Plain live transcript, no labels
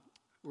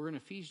We're in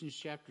Ephesians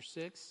chapter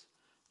 6,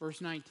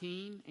 verse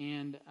 19.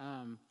 And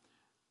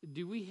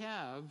do we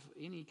have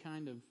any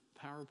kind of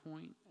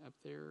PowerPoint up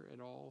there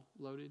at all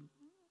loaded?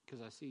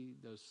 Because I see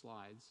those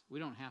slides. We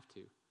don't have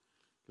to,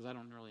 because I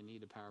don't really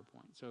need a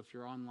PowerPoint. So if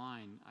you're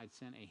online, I'd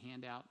send a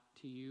handout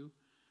to you.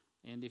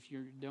 And if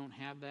you don't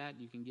have that,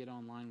 you can get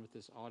online with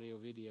this audio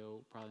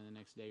video probably the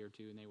next day or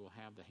two, and they will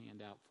have the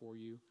handout for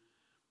you.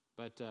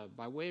 But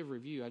by way of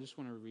review, I just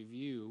want to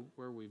review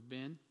where we've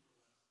been.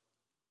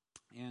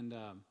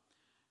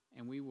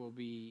 And we will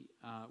be,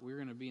 we're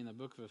going to be in the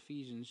book of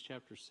Ephesians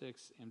chapter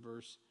 6 and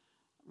verse,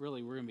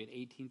 really we're going to be at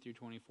 18 through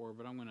 24,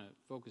 but I'm going to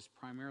focus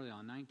primarily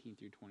on 19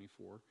 through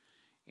 24.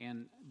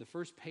 And the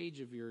first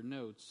page of your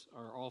notes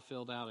are all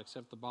filled out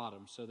except the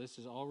bottom. So this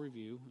is all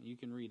review. You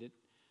can read it.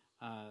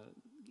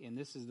 And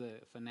this is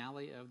the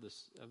finale of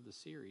the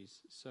series.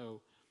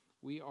 So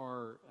we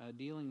are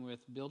dealing with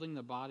building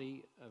the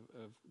body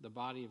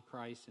of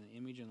Christ in the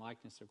image and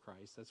likeness of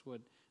Christ. That's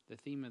what the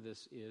theme of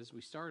this is.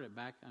 We started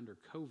back under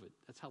COVID.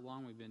 That's how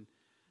long we've been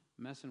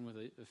messing with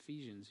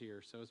Ephesians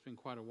here. So it's been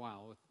quite a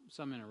while with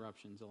some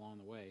interruptions along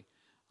the way.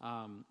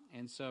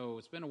 And so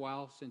it's been a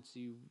while since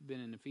you've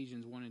been in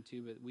Ephesians 1 and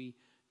 2, but we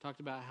talked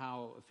about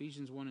how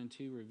Ephesians 1 and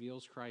 2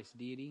 reveals Christ's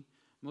deity.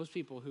 Most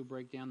people who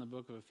break down the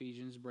book of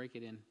Ephesians break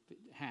it in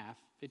half,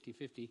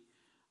 50-50.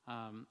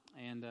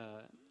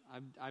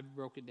 I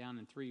broke it down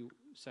in three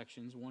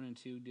sections. 1 and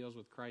 2 deals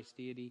with Christ's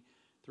deity.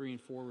 3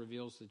 and 4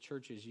 reveals the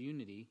church's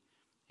unity.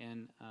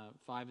 And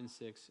 5 and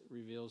 6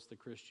 reveals the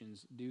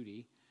Christian's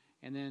duty.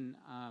 And then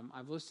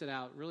I've listed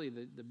out really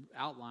the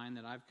outline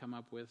that I've come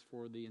up with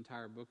for the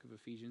entire book of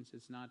Ephesians.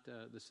 It's not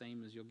the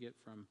same as you'll get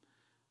from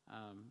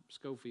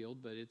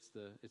Schofield, but it's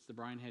the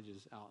Brian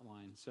Hedges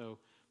outline. So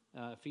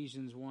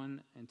Ephesians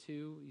 1 and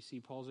 2, you see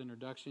Paul's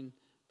introduction.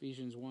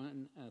 Ephesians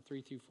 1,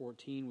 3 through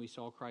 14, we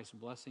saw Christ's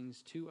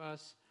blessings to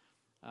us.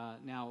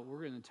 Now,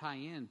 we're going to tie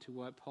in to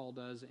what Paul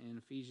does in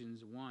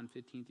Ephesians 1,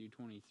 15 through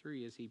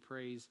 23 as he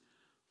prays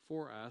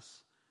for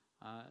us.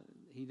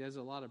 He does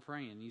a lot of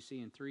praying. You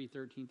see in 3,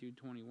 13 through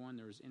 21,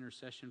 there was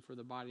intercession for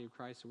the body of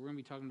Christ. So we're going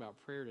to be talking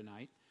about prayer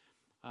tonight.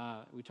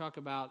 We talk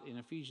about in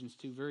Ephesians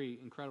 2, very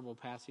incredible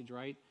passage,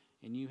 right?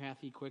 And you hath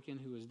he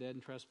quickened who was dead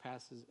in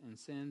trespasses and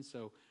sins.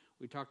 So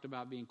we talked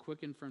about being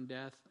quickened from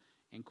death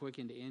and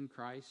quickened in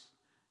Christ,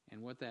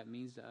 and what that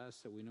means to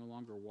us, that we no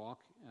longer walk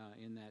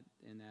in the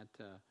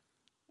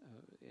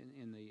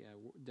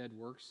dead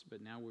works,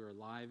 but now we're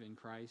alive in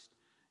Christ.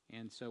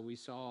 And so we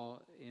saw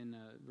in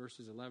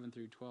verses 11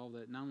 through 12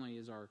 that not only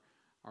is our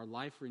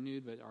life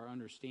renewed, but our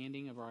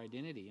understanding of our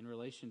identity in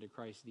relation to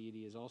Christ's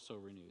deity is also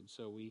renewed.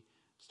 So we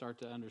start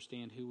to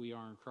understand who we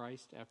are in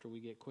Christ after we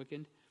get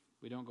quickened.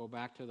 We don't go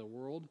back to the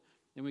world.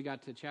 Then we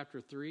got to chapter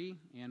 3,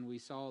 and we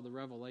saw the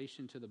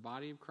revelation to the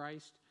body of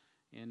Christ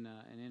and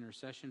an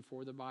intercession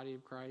for the body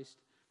of Christ.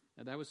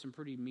 Now, that was some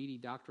pretty meaty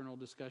doctrinal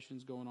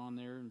discussions going on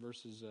there in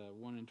verses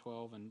 1 and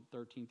 12 and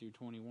 13 through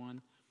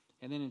 21.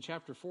 And then in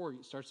chapter 4,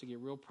 it starts to get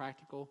real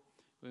practical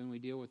when we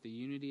deal with the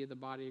unity of the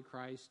body of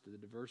Christ, the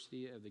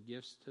diversity of the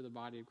gifts to the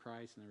body of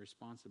Christ, and the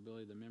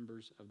responsibility of the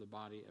members of the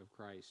body of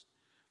Christ.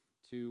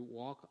 To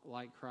walk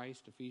like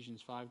Christ,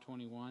 Ephesians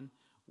 5:21,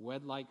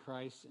 wed like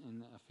Christ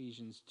in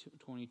Ephesians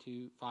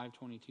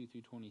 5:22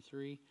 through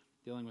 23,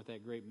 dealing with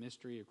that great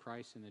mystery of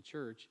Christ in the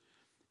church.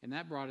 And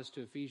that brought us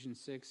to Ephesians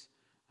 6,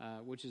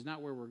 which is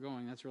not where we're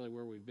going. That's really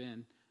where we've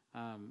been,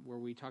 where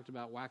we talked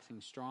about waxing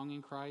strong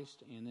in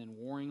Christ and then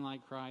warring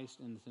like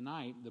Christ. And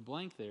tonight, the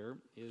blank there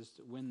is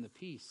to win the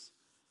peace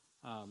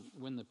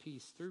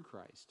through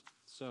Christ.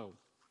 So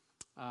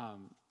I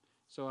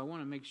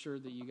want to make sure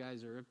that you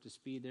guys are up to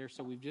speed there.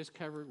 So we've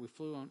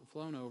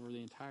flown over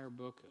the entire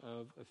book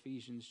of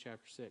Ephesians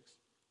chapter 6.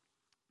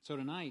 So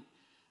tonight,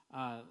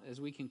 as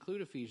we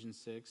conclude Ephesians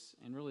 6,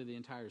 and really the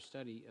entire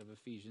study of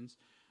Ephesians,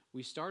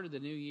 we started the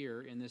new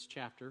year in this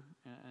chapter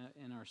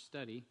in our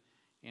study,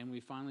 and we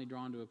finally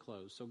drawn to a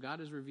close. So God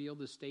has revealed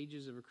the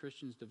stages of a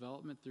Christian's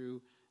development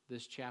through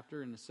this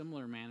chapter in a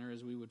similar manner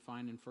as we would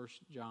find in 1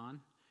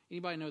 John.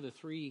 Anybody know the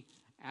three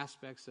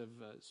aspects of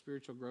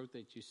spiritual growth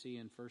that you see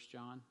in 1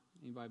 John?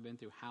 Anybody been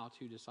through how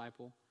to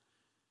disciple?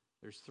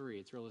 There's three.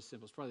 It's really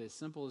simple. It's probably the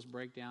simplest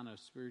breakdown of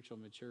spiritual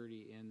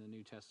maturity in the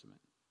New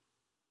Testament.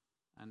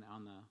 And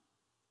on the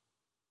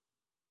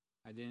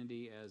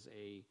identity as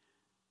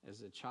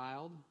a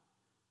child,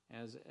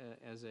 as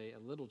a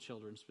little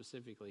children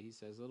specifically. He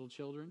says little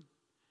children,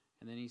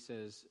 and then he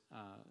says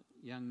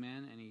young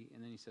men, and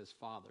then he says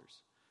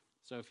fathers.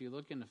 So if you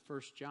look into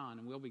 1 John,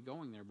 and we'll be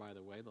going there, by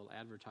the way, little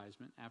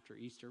advertisement after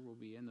Easter, we'll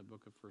be in the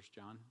book of 1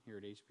 John here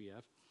at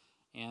HBF,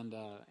 and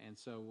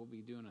so we'll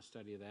be doing a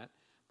study of that.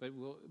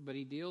 But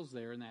he deals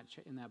there in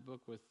that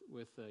book with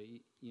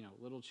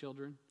little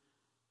children,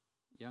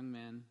 young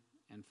men,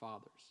 and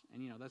fathers,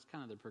 and that's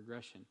kind of the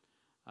progression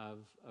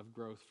of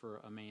growth for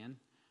a man.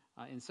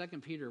 In 2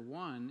 Peter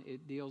 1,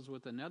 it deals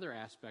with another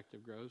aspect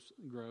of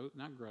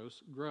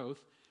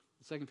growth.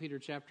 2 Peter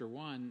chapter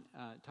 1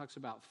 talks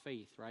about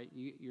faith, right?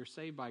 You're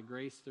saved by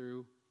grace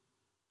through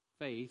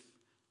faith,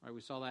 right?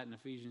 We saw that in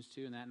Ephesians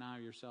 2, and that not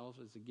of yourselves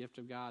is a gift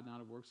of God,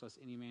 not of works, lest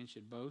any man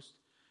should boast.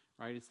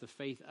 right? It's the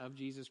faith of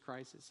Jesus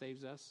Christ that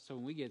saves us. So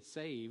when we get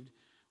saved,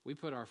 we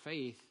put our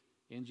faith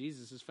in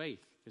Jesus' faith,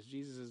 because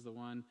Jesus is the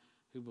one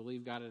who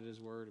believed God at his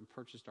word and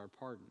purchased our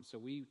pardon. So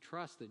we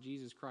trust that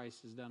Jesus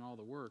Christ has done all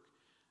the work,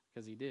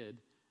 because he did.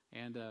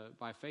 And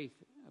by faith,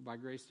 by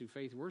grace through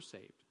faith, we're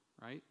saved,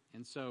 right?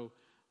 And so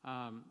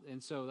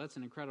that's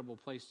an incredible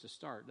place to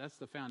start. That's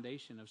the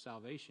foundation of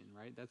salvation,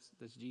 right?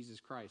 That's Jesus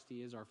Christ.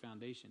 He is our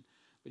foundation.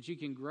 But you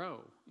can grow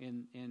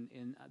in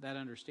that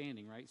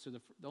understanding, right? So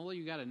the only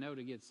you got to know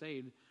to get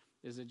saved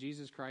is that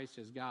Jesus Christ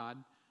is God,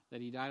 that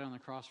he died on the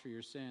cross for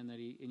your sin,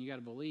 and you got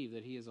to believe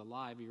that he is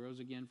alive. He rose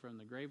again from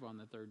the grave on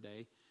the third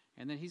day,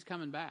 and then he's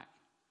coming back.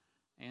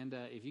 And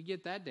if you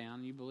get that down,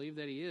 and you believe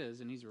that he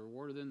is, and he's a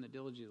rewarder of them that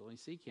diligently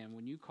seek him,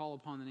 when you call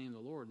upon the name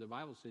of the Lord, the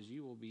Bible says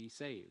you will be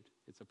saved.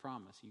 It's a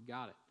promise. You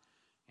got it.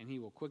 And he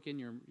will quicken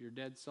your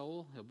dead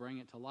soul. He'll bring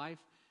it to life,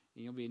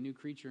 and you'll be a new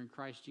creature in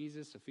Christ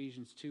Jesus.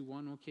 Ephesians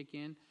 2:1 will kick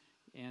in,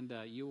 and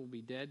you will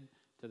be dead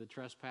to the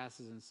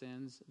trespasses and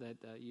sins that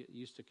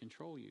used to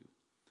control you.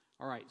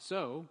 All right,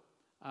 so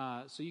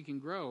you can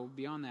grow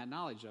beyond that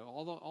knowledge.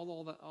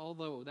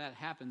 Although that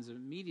happens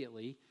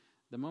immediately,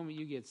 the moment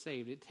you get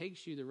saved, it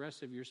takes you the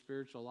rest of your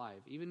spiritual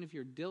life. Even if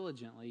you're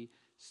diligently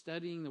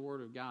studying the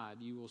Word of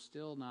God, you will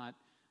still not.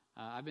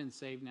 I've been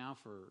saved now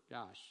for,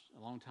 a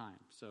long time.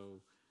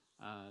 So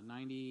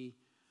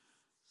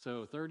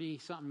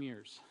 30-something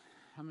years.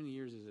 How many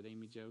years is it,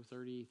 Amy Jo?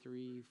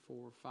 33,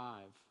 4,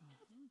 5.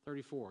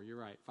 34, you're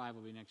right. 5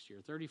 will be next year.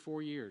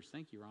 34 years.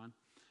 Thank you, Ron.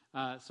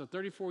 So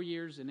 34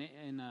 years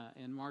in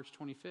March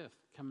 25th,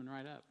 coming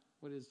right up.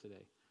 What is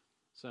today?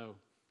 So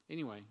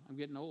anyway, I'm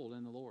getting old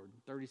in the Lord,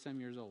 30-some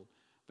years old.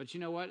 But you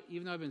know what?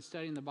 Even though I've been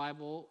studying the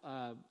Bible,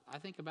 I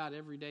think about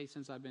every day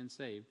since I've been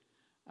saved,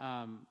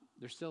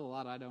 there's still a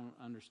lot I don't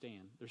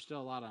understand. There's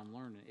still a lot I'm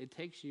learning. It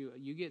takes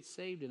you get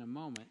saved in a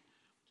moment,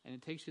 and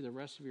it takes you the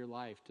rest of your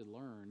life to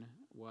learn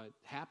what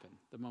happened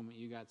the moment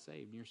you got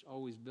saved. And you're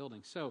always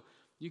building. So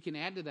you can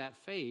add to that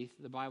faith,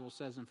 the Bible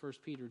says in 1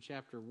 Peter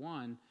chapter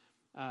 1,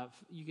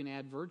 you can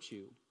add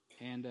virtue.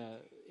 And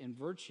in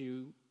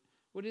virtue,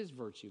 what is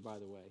virtue, by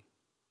the way?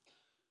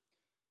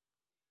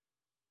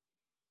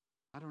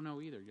 I don't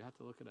know either. You have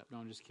to look it up. No,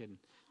 I'm just kidding.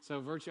 So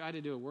virtue, I had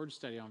to do a word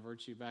study on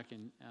virtue back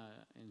in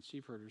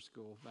sheepherder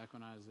school, back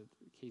when I was at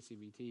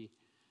KCBT.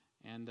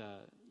 And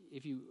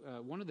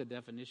one of the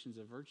definitions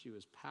of virtue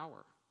is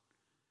power.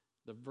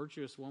 The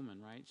virtuous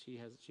woman, right?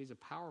 She's a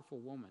powerful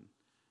woman.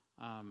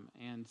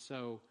 And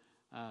so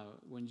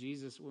when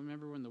Jesus,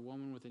 remember when the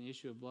woman with an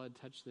issue of blood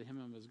touched the hem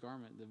of his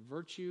garment, the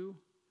virtue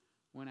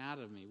went out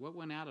of me. What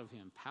went out of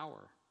him?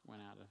 Power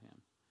went out of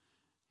him.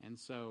 And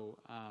so,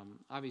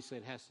 obviously,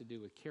 it has to do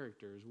with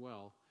character as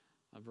well.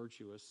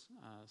 Virtuous,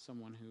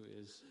 someone who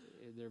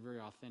they're very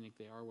authentic.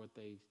 They are what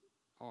they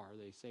are.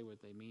 They say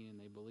what they mean, and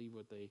they believe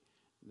what the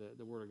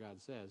Word of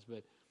God says.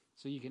 But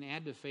so you can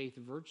add to faith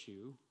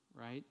virtue,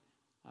 right?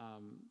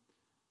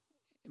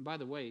 And by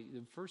the way,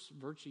 the first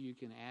virtue you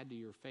can add to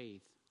your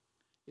faith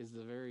is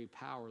the very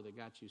power that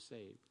got you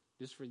saved.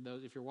 Just for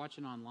those, if you're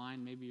watching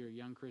online, maybe you're a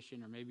young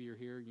Christian, or maybe you're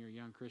here and you're a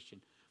young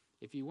Christian.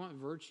 If you want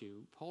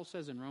virtue, Paul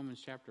says in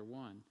Romans chapter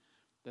 1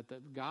 that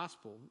the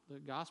gospel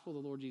of the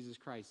Lord Jesus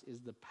Christ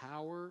is the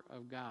power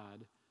of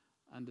God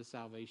unto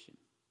salvation.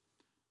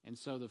 And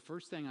so the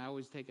first thing I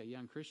always take a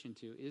young Christian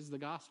to is the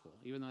gospel.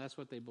 Even though that's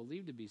what they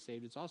believe to be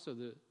saved, it's also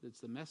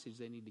it's the message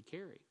they need to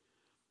carry.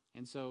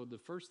 And so the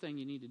first thing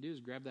you need to do is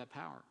grab that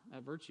power,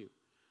 that virtue.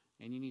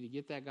 And you need to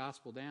get that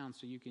gospel down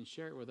so you can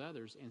share it with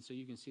others, and so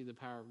you can see the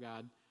power of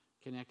God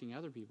connecting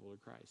other people to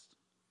Christ.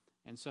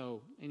 And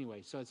so,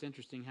 anyway, so it's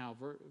interesting how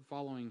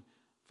following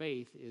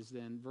faith is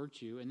then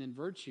virtue, and then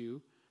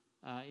virtue,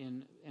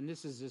 and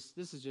this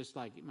is just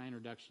like my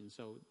introduction.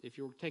 So if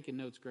you're taking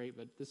notes, great,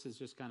 but this is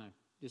just kind of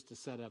just to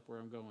set up where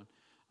I'm going.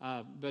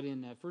 But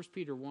in 1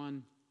 Peter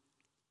 1,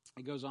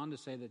 it goes on to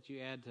say that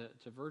you add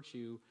to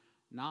virtue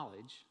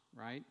knowledge,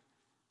 right?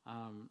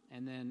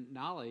 And then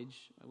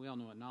knowledge, we all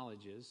know what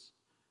knowledge is,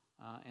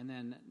 and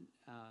then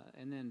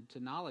to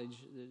knowledge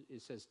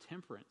it says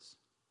temperance.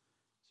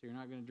 So you're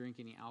not going to drink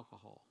any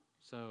alcohol.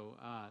 So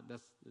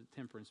that's the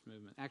temperance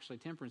movement. Actually,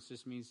 temperance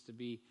just means to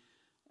be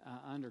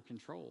under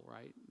control,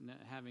 right?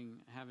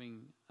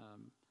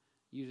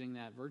 Using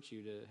that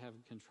virtue to have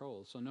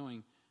control. So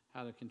knowing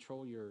how to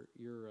control your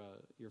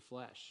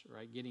flesh,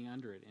 right? Getting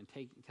under it and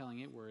telling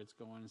it where it's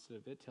going instead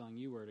of it telling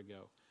you where to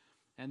go.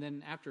 And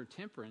then after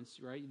temperance,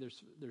 right?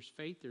 There's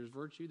faith, there's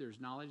virtue,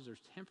 there's knowledge,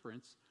 there's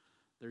temperance,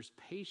 there's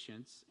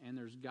patience, and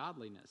there's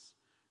godliness,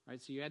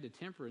 right? So you add to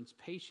temperance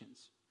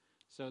patience.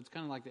 So it's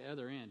kind of like the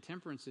other end.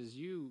 Temperance is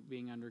you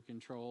being under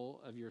control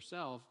of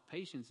yourself.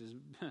 Patience is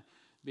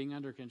being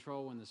under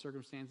control when the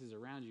circumstances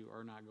around you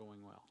are not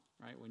going well,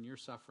 right? When you're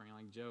suffering,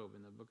 like Job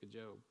in the book of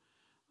Job,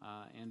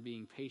 and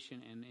being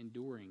patient and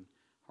enduring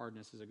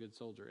hardness as a good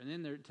soldier. And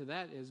then to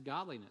that is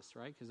godliness,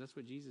 right? Because that's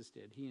what Jesus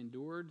did. He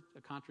endured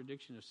a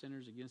contradiction of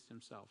sinners against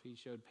himself. He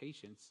showed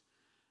patience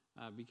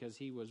because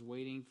he was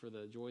waiting for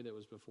the joy that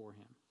was before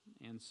him.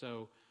 And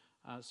so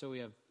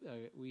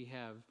we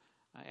have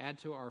Add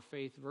to our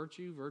faith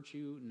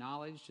virtue,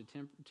 knowledge,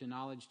 to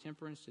knowledge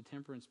temperance, to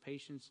temperance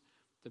patience,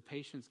 to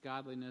patience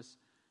godliness.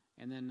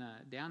 And then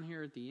down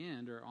here at the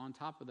end, or on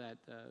top of that,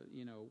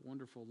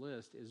 wonderful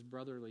list, is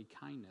brotherly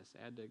kindness.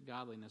 Add to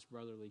godliness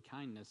brotherly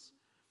kindness,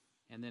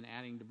 and then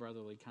adding to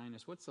brotherly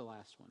kindness. What's the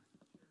last one?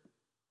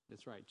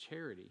 That's right,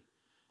 charity.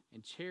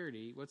 And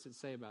charity, what's it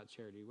say about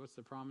charity? What's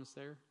the promise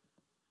there?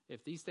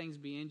 If these things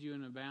be in you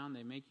and abound,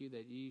 they make you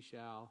that ye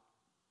shall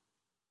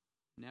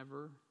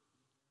never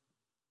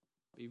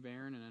be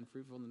barren and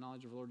unfruitful in the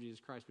knowledge of the Lord Jesus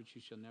Christ, but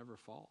you shall never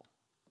fall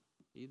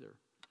either.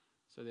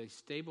 So they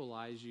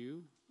stabilize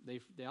you.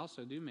 They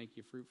also do make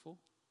you fruitful,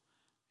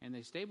 and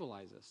they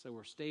stabilize us. So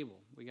we're stable.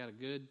 We got a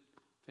good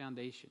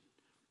foundation.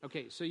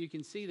 Okay, so you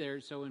can see there,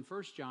 so in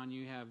 1 John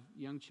you have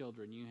young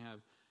children, you have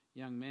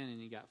young men,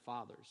 and you got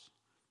fathers.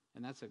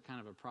 And that's a kind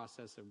of a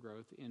process of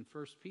growth. In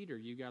 1 Peter,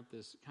 you got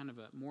this kind of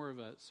more of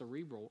a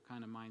cerebral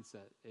kind of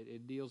mindset.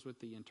 It deals with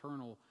the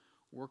internal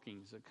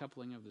workings, a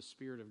coupling of the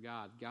Spirit of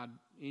God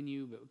in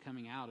you, but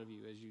coming out of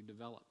you as you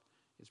develop.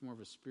 It's more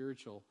of a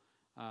spiritual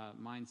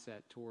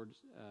mindset towards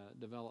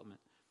development.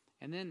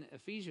 And then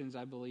Ephesians,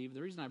 I believe,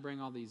 the reason I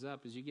bring all these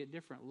up is you get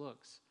different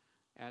looks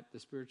at the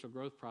spiritual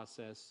growth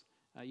process.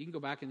 You can go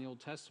back in the Old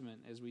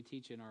Testament as we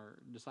teach in our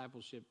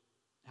discipleship,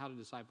 how to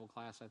disciple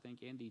class, I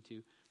think, and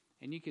D2.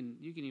 And you can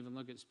even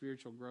look at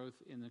spiritual growth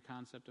in the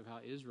concept of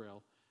how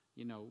Israel,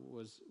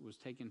 was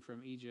taken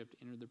from Egypt,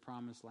 entered the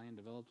promised land,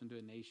 developed into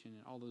a nation,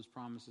 and all those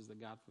promises that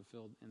God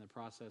fulfilled in the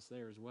process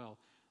there as well.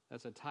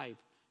 That's a type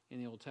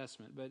in the Old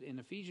Testament. But in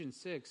Ephesians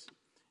 6,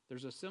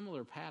 there's a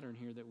similar pattern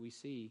here that we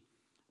see,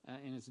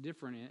 and it's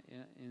different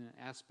in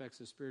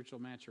aspects of spiritual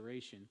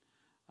maturation.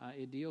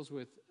 It deals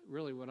with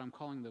really what I'm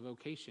calling the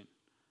vocation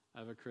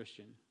of a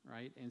Christian,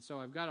 right? And so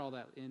I've got all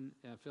that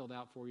filled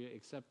out for you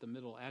except the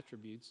middle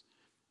attributes.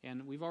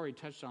 And we've already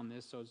touched on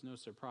this, so it's no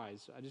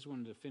surprise. I just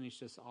wanted to finish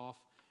this off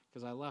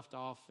because I left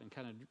off and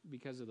kind of,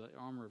 because of the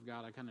armor of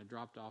God, I kind of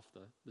dropped off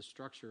the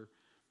structure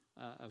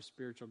of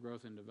spiritual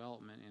growth and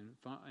development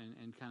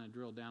and kind of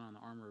drilled down on the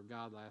armor of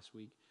God last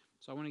week.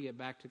 So I want to get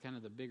back to kind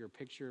of the bigger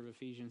picture of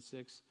Ephesians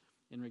 6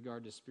 in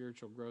regard to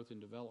spiritual growth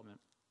and development.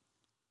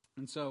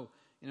 And so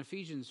in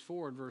Ephesians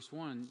 4, verse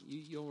 1,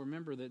 you'll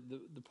remember that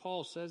the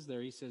Paul says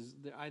there, he says,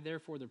 I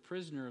therefore, the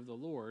prisoner of the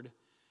Lord,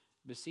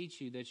 beseech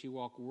you that you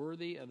walk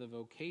worthy of the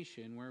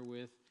vocation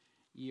wherewith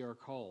ye are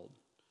called.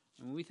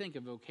 And when we think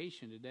of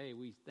vocation today,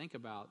 we think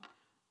about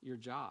your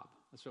job.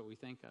 That's what we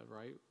think of,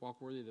 right?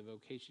 Walk worthy of the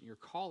vocation. Your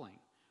calling.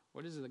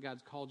 What is it that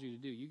God's called you to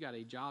do? You got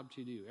a job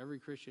to do. Every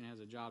Christian has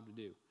a job to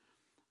do.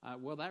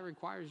 Well, that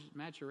requires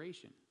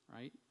maturation,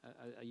 right?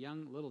 A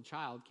young little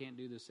child can't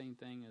do the same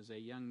thing as a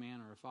young man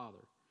or a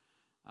father.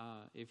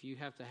 If you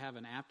have to have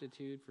an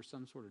aptitude for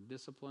some sort of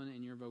discipline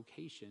in your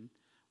vocation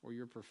or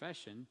your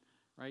profession,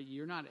 right,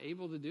 you're not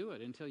able to do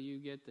it until you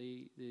get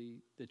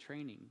the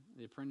training,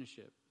 the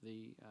apprenticeship,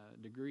 the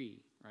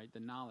degree, right, the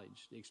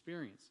knowledge, the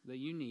experience that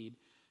you need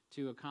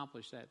to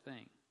accomplish that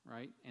thing,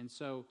 right? And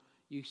so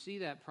you see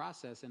that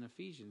process in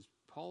Ephesians.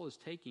 Paul is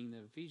taking the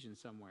Ephesians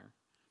somewhere.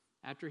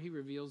 After he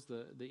reveals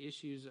the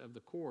issues of the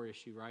core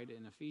issue, right,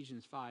 in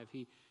Ephesians 5,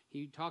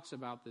 he talks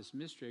about this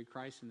mystery of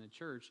Christ in the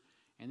church,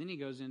 and then he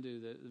goes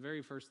into the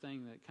very first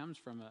thing that comes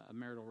from a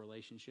marital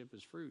relationship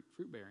is fruit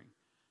bearing.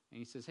 And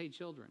he says, hey,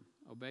 children,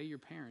 obey your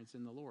parents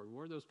in the Lord.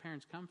 Where do those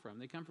parents come from?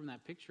 They come from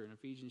that picture in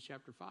Ephesians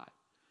chapter 5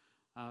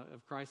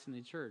 of Christ in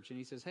the church. And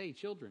he says, hey,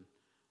 children,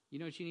 you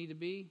know what you need to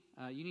be?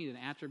 You need an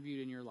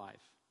attribute in your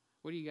life.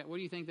 What do you got? What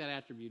do you think that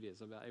attribute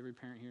is? About every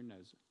parent here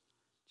knows it.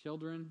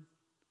 Children,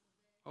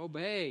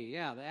 obey.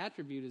 Yeah, the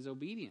attribute is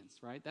obedience,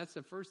 right? That's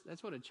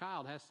what a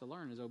child has to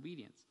learn is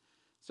obedience.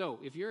 So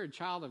if you're a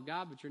child of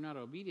God, but you're not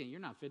obedient,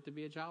 you're not fit to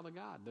be a child of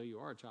God, though you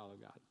are a child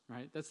of God,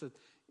 right?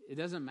 It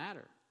doesn't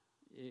matter.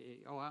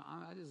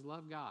 I just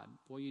love God.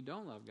 Well, you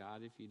don't love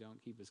God if you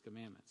don't keep his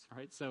commandments,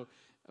 right? So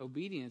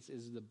obedience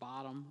is the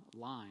bottom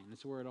line.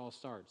 That's where it all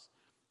starts.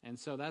 And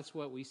so that's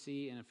what we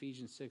see in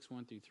Ephesians 6,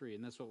 1 through 3,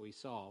 and that's what we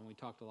saw, and we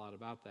talked a lot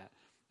about that.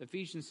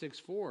 Ephesians 6,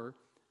 4,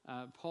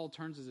 Paul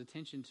turns his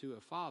attention to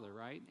a father,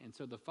 right? And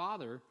so the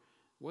father,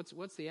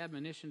 what's the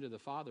admonition to the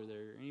father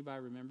there?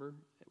 Anybody remember?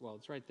 Well,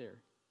 it's right there.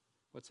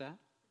 What's that?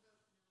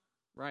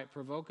 Right,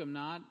 provoke them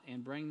not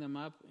and bring them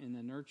up in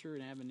the nurture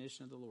and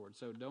admonition of the Lord.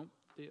 So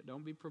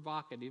don't be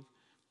provocative,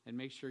 and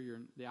make sure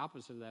the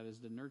opposite of that is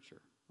to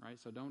nurture,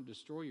 right? So don't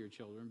destroy your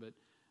children, but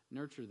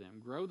nurture them,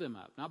 grow them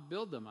up, not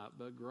build them up,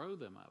 but grow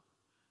them up.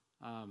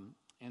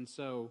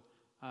 So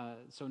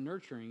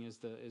nurturing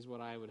is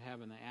what I would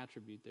have in the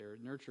attribute there.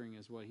 Nurturing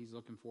is what he's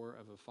looking for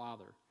of a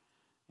father.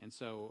 And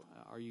so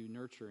are you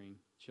nurturing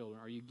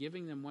children? Are you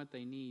giving them what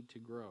they need to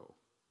grow?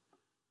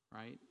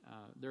 Right?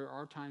 There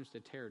are times to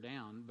tear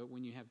down, but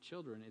when you have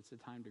children, it's a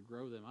time to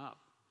grow them up,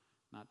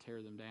 not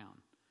tear them down.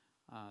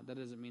 That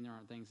doesn't mean there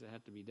aren't things that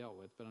have to be dealt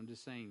with, but I'm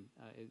just saying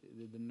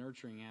the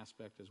nurturing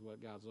aspect is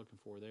what God's looking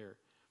for there.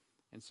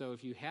 And so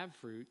if you have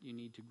fruit, you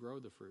need to grow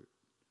the fruit.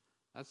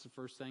 That's the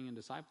first thing in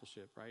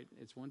discipleship, right?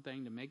 It's one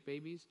thing to make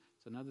babies.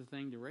 It's another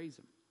thing to raise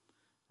them,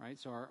 right?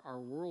 So our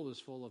world is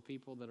full of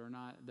people that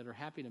are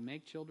happy to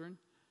make children,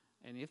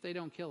 and if they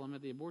don't kill them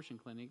at the abortion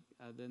clinic,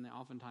 then they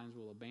oftentimes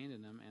will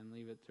abandon them and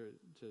leave it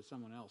to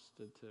someone else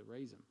to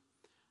raise them.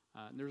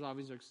 There's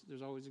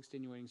always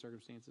extenuating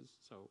circumstances,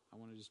 so I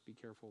want to just be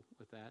careful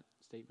with that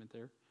statement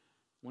there.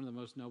 One of the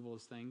most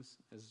noblest things,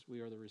 as we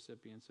are the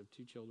recipients of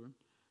 2 children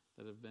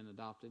that have been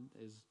adopted,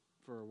 is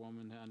for a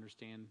woman to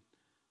understand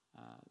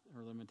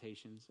her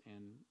limitations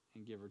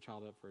and give her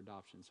child up for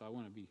adoption. So I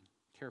want to be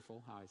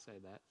careful how I say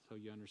that so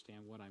you understand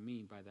what I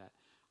mean by that.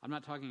 I'm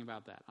not talking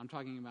about that. I'm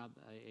talking about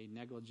a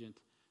negligent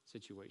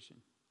situation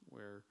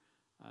where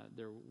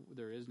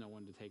there is no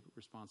one to take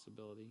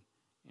responsibility,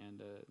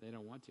 and they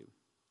don't want to,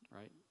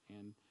 right?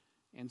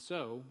 And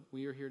so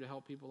we are here to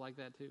help people like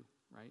that too,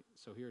 right?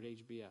 So here at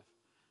HBF,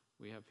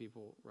 we have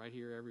people right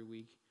here every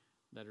week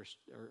that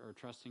are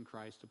trusting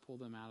Christ to pull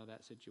them out of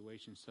that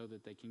situation so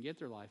that they can get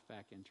their life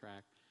back in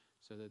track,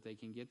 so that they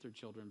can get their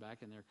children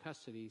back in their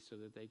custody, so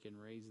that they can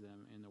raise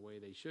them in the way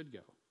they should go.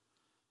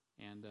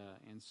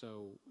 And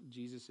so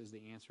Jesus is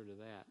the answer to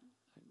that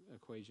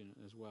equation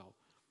as well.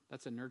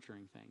 That's a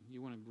nurturing thing.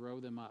 You want to grow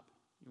them up.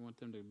 You want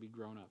them to be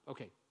grown up.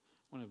 Okay,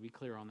 I want to be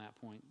clear on that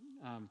point.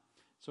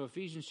 So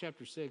Ephesians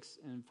chapter 6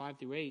 and 5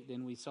 through 8,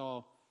 then we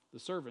saw the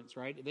servants,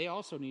 right? They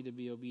also need to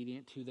be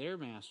obedient to their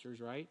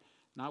masters, right?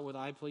 Not with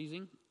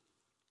eye-pleasing,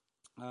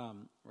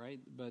 right?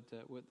 But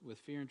with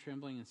fear and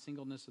trembling and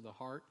singleness of the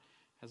heart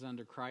as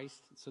under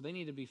Christ. So they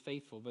need to be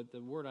faithful. But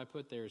the word I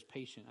put there is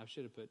patient. I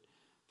should have put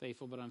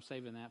faithful, but I'm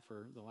saving that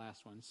for the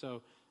last one.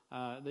 So,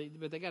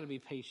 but they got to be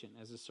patient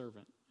as a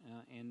servant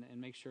and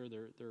make sure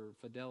their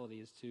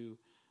fidelity is to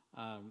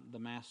the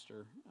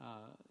master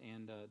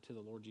and to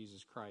the Lord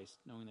Jesus Christ,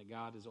 knowing that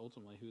God is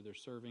ultimately who they're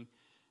serving.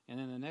 And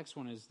then the next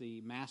one is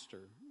the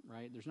master,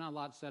 right? There's not a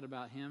lot said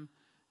about him.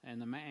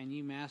 And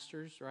you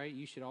masters, right?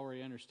 You should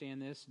already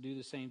understand this. Do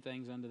the same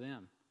things unto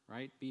them,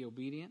 right? Be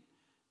obedient,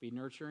 be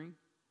nurturing,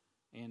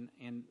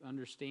 and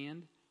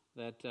understand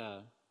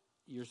that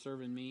you're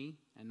serving me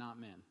and not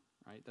men,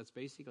 right? That's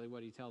basically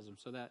what he tells them.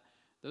 So that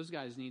those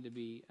guys need to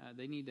be,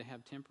 they need to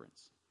have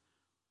temperance.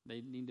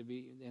 They need to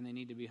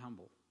be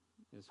humble.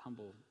 Is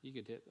humble.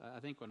 I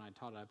think when I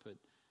taught it, I put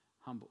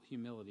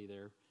humility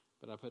there,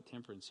 but I put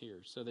temperance here.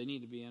 So they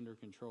need to be under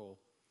control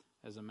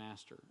as a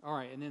master. All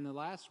right, and then the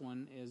last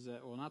one is,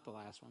 well, not the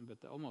last one, but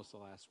almost the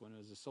last one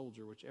is a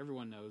soldier, which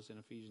everyone knows in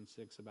Ephesians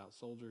 6 about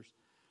soldiers,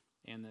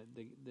 and that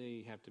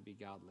they have to be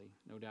godly,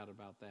 no doubt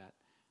about that,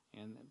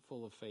 and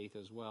full of faith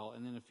as well.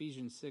 And then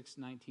Ephesians 6,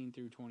 19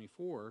 through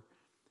 24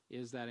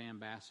 is that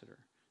ambassador.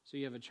 So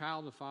you have a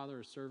child, a father,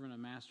 a servant, a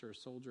master, a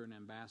soldier, an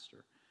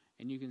ambassador.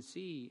 And you can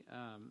see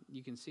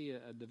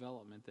a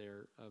development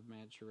there of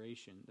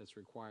maturation that's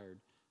required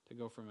to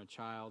go from a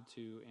child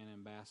to an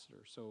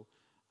ambassador. So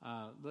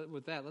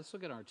with that, let's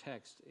look at our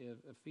text.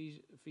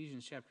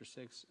 Ephesians chapter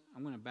 6,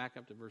 I'm going to back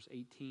up to verse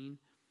 18,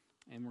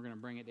 and we're going to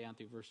bring it down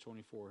through verse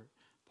 24.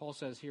 Paul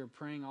says here,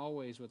 praying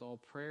always with all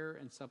prayer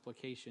and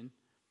supplication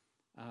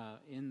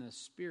in the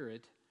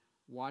Spirit,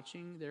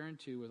 watching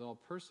thereunto with all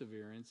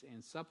perseverance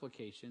and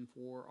supplication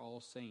for all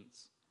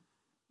saints.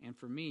 And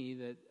for me,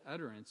 that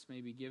utterance may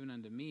be given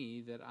unto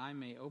me, that I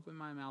may open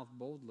my mouth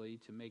boldly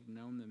to make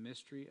known the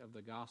mystery of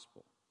the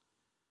gospel,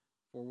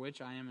 for which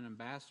I am an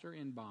ambassador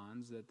in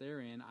bonds, that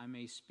therein I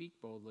may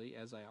speak boldly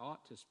as I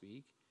ought to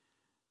speak,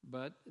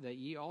 but that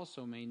ye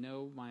also may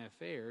know my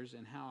affairs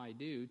and how I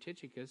do.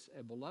 Tychicus,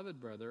 a beloved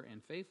brother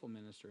and faithful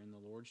minister in the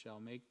Lord, shall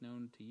make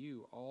known to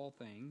you all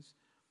things,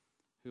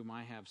 whom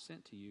I have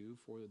sent to you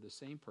for the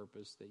same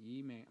purpose, that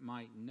ye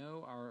might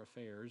know our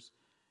affairs,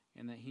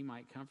 and that he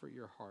might comfort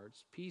your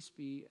hearts. Peace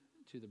be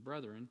to the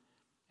brethren,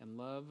 and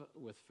love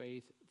with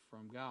faith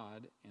from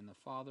God and the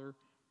Father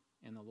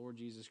and the Lord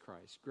Jesus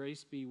Christ.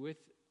 Grace be with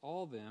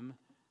all them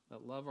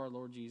that love our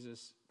Lord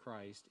Jesus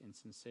Christ in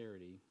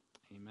sincerity.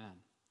 Amen.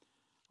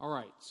 All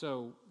right,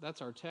 so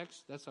that's our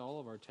text. That's all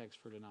of our text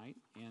for tonight,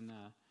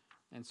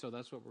 and so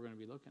that's what we're going to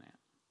be looking at.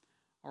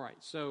 All right,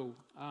 so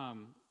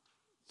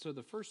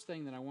the first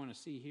thing that I want to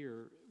see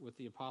here with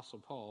the Apostle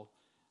Paul,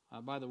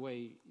 by the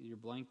way, your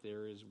blank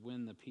there is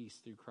win the peace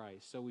through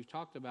Christ. So we've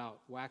talked about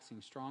waxing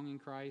strong in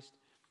Christ,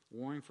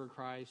 warring for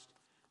Christ,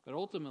 but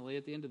ultimately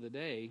at the end of the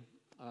day,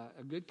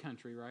 a good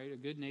country, right, a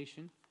good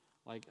nation,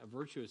 like a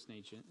virtuous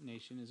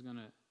nation is going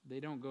to, they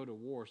don't go to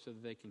war so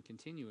that they can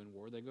continue in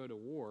war. They go to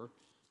war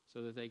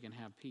so that they can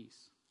have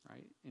peace,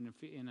 right? In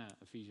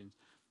Ephesians.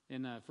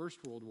 In the First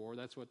World War,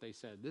 that's what they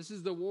said. This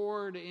is the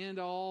war to end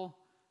all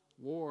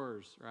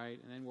wars, right?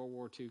 And then World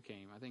War II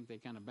came. I think they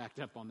kind of backed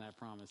up on that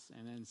promise.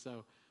 And then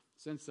so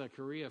since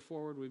Korea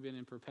forward, we've been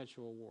in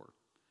perpetual war.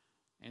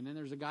 And then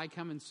there's a guy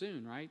coming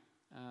soon, right?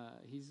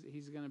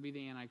 He's going to be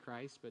the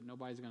Antichrist, but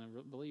nobody's going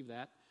to believe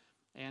that.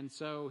 And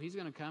so he's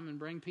going to come and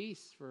bring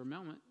peace for a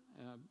moment,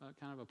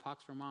 kind of a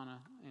Pax Romana,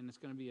 and it's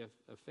going to be a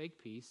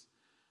fake peace.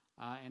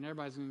 And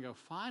everybody's going to go,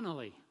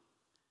 finally.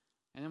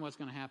 And then what's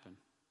going to happen?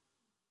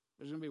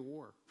 There's going to be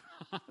war.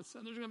 So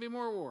there's going to be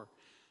more war.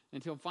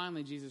 Until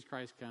finally Jesus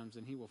Christ comes,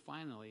 and he will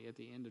finally, at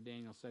the end of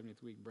Daniel's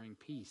 70th week, bring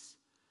peace.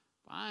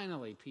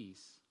 Finally,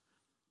 peace.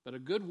 But a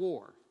good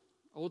war.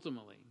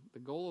 Ultimately, the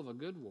goal of a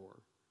good war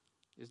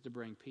is to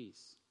bring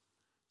peace.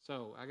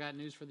 So I got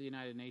news for the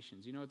United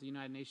Nations. You know what the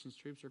United Nations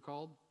troops are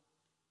called?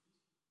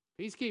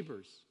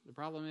 Peacekeepers. The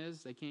problem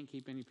is they can't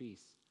keep any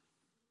peace.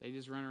 They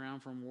just run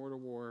around from war to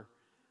war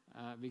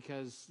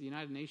because the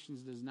United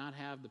Nations does not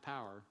have the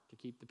power to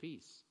keep the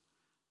peace.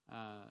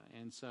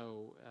 And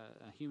so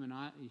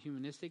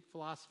humanistic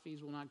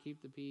philosophies will not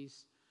keep the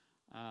peace.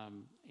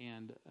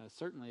 And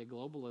certainly a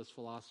globalist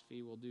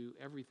philosophy will do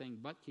everything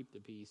but keep the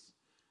peace.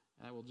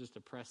 That will just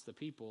oppress the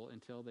people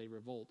until they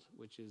revolt,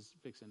 which is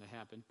fixing to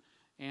happen.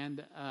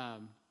 And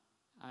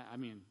I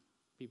mean,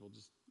 people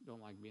just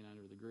don't like being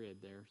under the grid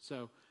there.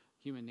 So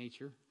human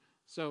nature.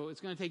 So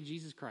it's going to take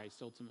Jesus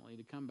Christ ultimately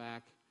to come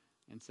back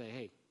and say,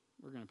 hey,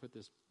 we're going to put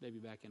this baby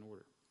back in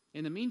order.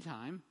 In the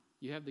meantime,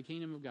 you have the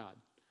kingdom of God,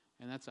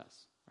 and that's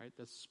us, right?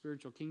 That's the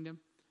spiritual kingdom.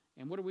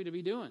 And what are we to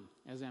be doing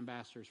as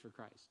ambassadors for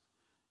Christ?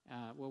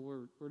 Well,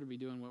 we're to be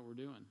doing what we're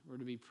doing. We're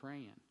to be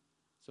praying.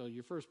 So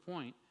your first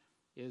point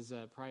is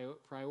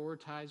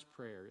prioritize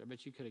prayer. I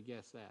bet you could have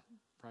guessed that.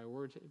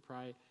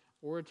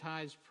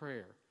 Prioritize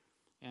prayer.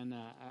 And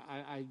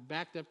I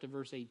backed up to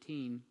verse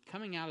 18.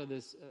 Coming out of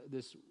this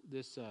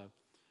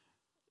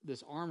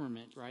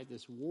armament, right?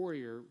 This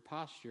warrior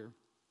posture.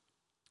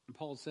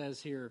 Paul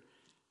says here,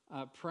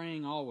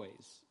 praying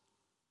always.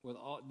 With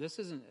all, this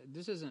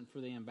isn't for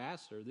the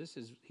ambassador.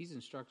 He's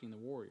instructing the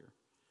warrior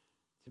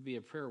to be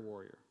a prayer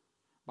warrior.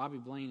 Bobby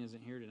Blaine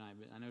isn't here tonight,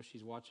 but I know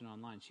she's watching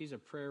online. She's a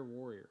prayer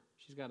warrior.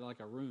 She's got like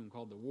a room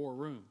called the War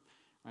Room,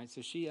 right?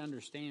 So she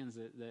understands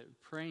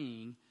that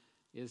praying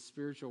is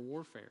spiritual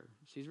warfare.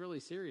 She's really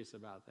serious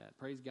about that.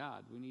 Praise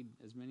God. We need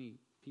as many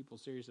people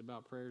serious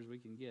about prayer as we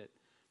can get.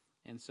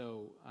 And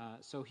so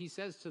he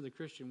says to the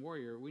Christian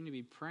warrior, we need to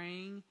be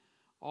praying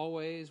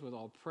always with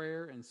all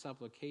prayer and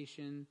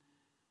supplication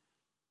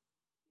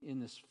in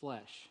this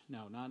flesh.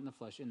 No, not in the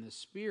flesh. In the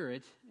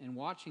spirit, and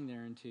watching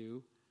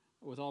thereunto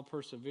with all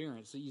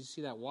perseverance. So you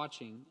see that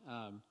watching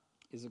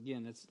is,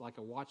 again, it's like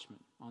a watchman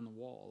on the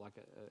wall. Like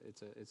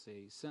it's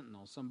a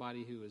sentinel,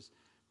 somebody who is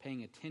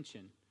paying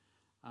attention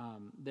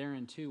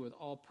thereunto with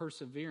all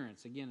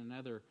perseverance. Again,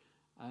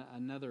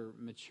 another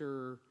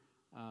mature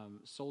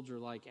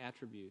soldier-like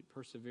attribute,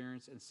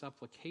 perseverance and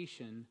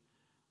supplication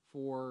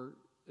for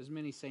as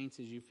many saints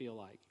as you feel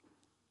like.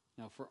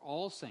 No, for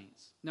all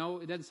saints. No,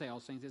 it doesn't say all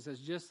saints. It says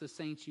just the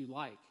saints you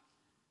like.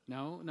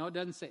 No, it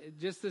doesn't say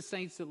just the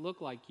saints that look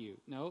like you.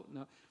 No.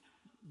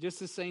 Just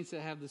the saints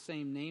that have the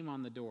same name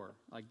on the door,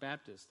 like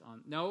Baptist.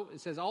 No,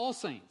 it says all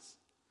saints.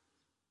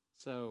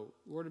 So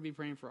we're to be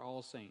praying for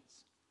all saints.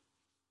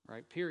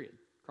 Right? Period.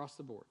 Across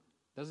the board.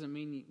 Doesn't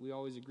mean we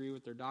always agree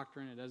with their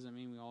doctrine. It doesn't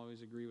mean we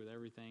always agree with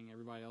everything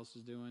everybody else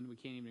is doing. We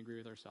can't even agree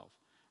with ourselves.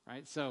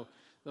 Right? So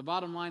the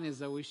bottom line is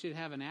that we should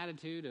have an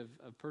attitude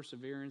of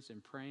perseverance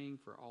and praying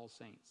for all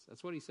saints.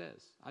 That's what he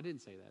says. I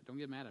didn't say that. Don't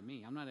get mad at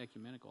me. I'm not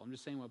ecumenical. I'm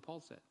just saying what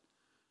Paul said.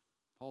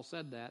 Paul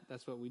said that.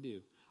 That's what we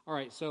do. All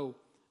right, so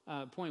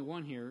point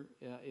one here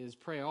is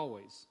pray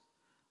always.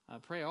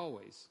 Pray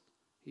always,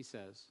 he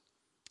says.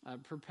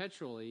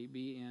 Perpetually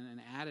be in an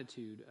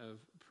attitude of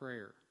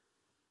prayer.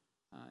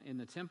 In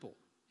the temple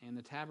and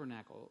the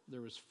tabernacle,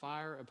 there was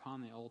fire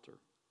upon the altar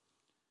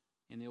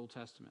in the Old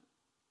Testament.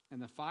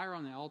 And the fire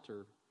on the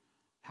altar,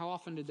 how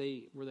often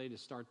were they to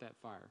start that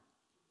fire?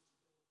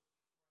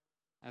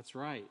 That's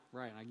right.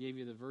 I gave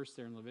you the verse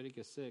there in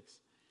Leviticus 6.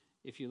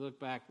 If you look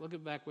back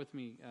with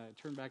me,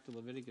 turn back to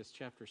Leviticus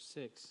chapter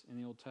 6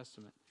 in the Old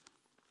Testament.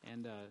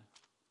 And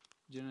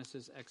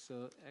Genesis,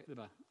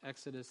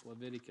 Exodus,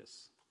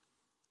 Leviticus.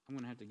 I'm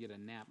going to have to get a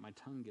nap. My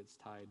tongue gets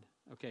tied.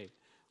 Okay,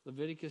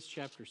 Leviticus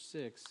chapter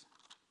 6.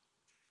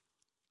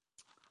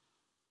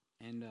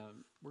 And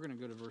we're going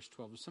to go to verse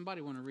 12. Does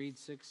somebody want to read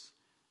 6,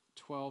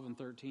 12, and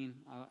 13?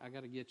 I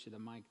got to get you the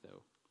mic,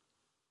 though.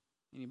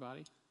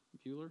 Anybody?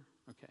 Bueller?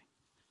 Okay.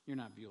 You're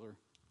not Bueller.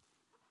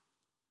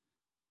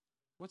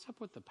 What's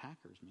up with the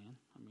Packers, man?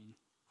 I mean,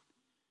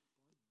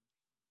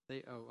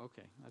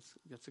 okay.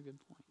 That's a good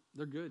point.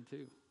 They're good,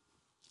 too.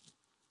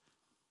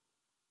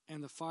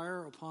 And the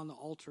fire upon the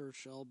altar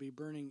shall be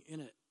burning in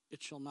it.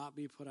 It shall not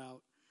be put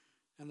out.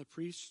 And the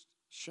priest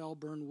shall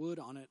burn wood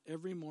on it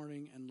every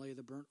morning and lay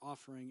the burnt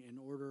offering in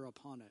order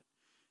upon it.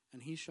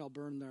 And he shall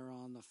burn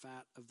thereon the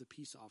fat of the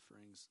peace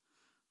offerings.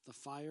 The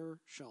fire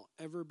shall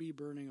ever be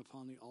burning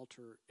upon the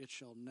altar. It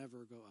shall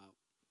never go out.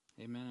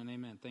 Amen and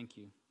amen. Thank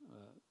you.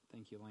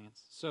 Thank you,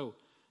 Lance. So,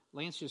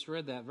 Lance just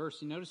read that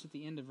verse. You notice at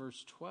the end of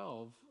verse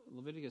 12,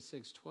 Leviticus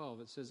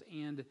 6:12, it says,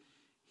 and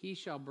he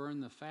shall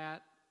burn the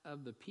fat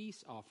of the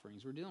peace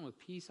offerings. We're dealing with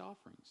peace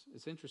offerings.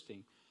 It's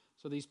interesting.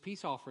 So these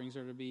peace offerings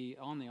are to be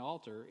on the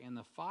altar, and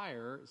the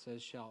fire, it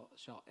says, shall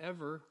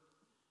ever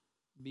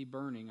be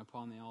burning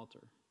upon the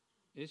altar.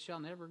 It shall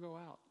never go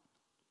out.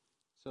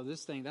 So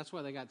this thing, that's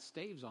why they got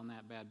staves on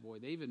that bad boy.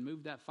 They even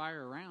moved that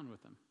fire around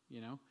with them,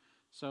 you know.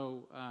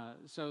 So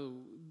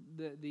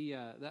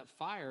that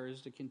fire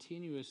is to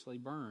continuously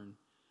burn.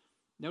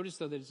 Notice,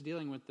 though, that it's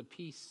dealing with the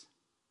peace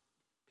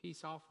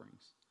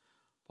offerings.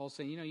 Paul's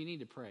saying, you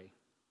need to pray.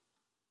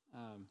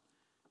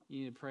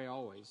 You need to pray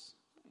always.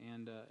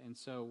 And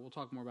so we'll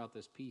talk more about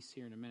this peace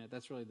here in a minute.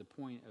 That's really the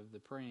point of the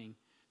praying.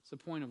 It's the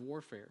point of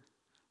warfare.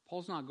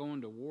 Paul's not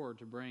going to war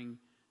to bring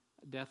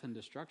death and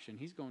destruction.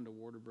 He's going to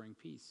war to bring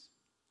peace.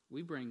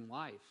 We bring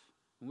life.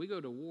 When we go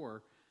to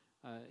war,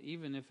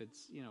 even if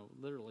it's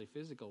literally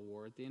physical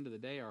war, at the end of the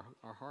day,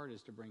 our heart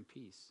is to bring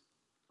peace.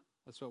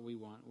 That's what we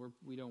want.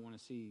 We don't want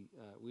to see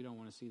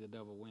the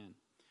devil win.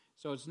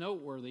 So it's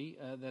noteworthy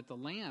that the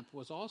lamp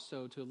was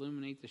also to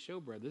illuminate the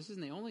showbread. This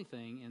isn't the only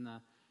thing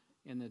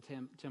in the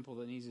temple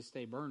that needs to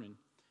stay burning.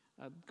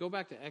 Go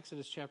back to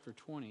Exodus chapter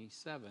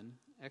 27.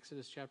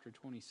 Exodus chapter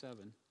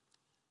 27.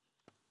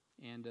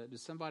 And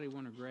does somebody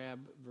want to grab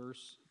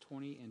verse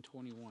 20 and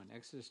 21?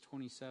 Exodus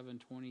 27,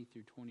 20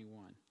 through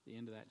 21. The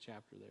end of that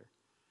chapter there.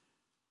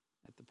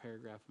 At the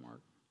paragraph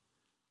mark.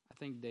 I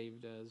think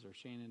Dave does, or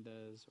Shannon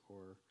does,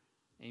 or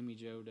Amy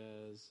Jo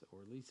does, or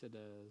Lisa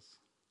does.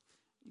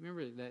 You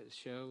remember that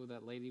show,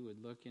 that lady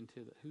would look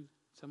into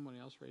somebody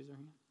else raise their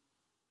hand?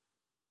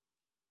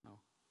 Oh.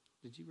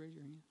 Did you raise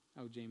your hand?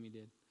 Oh, Jamie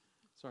did.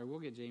 Sorry, we'll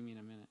get Jamie in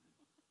a minute.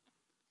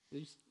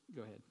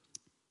 Go ahead.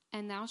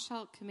 And thou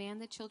shalt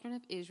command the children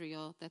of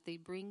Israel that they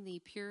bring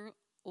thee pure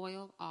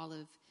oil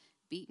olive,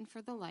 beaten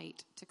for the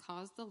light, to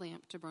cause the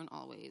lamp to burn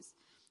always,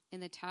 in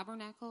the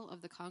tabernacle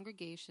of the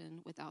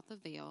congregation without the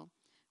veil,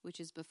 which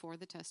is before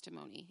the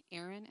testimony.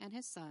 Aaron and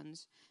his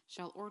sons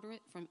shall order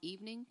it from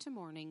evening to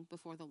morning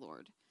before the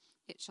Lord.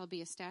 It shall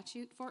be a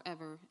statute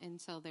forever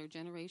until their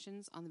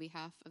generations on the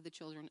behalf of the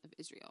children of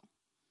Israel.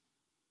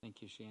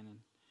 Thank you, Shannon.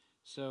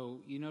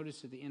 So you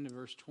notice at the end of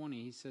verse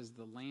 20, he says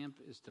the lamp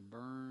is to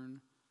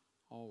burn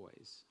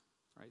always.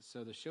 Right?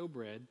 So the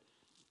showbread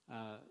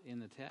in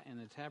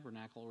the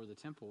tabernacle or the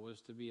temple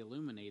was to be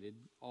illuminated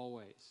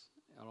always,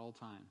 at all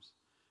times.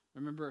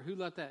 Remember, who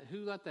let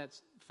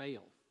that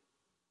fail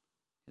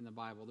in the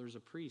Bible? There's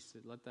a priest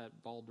that let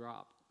that ball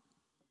drop.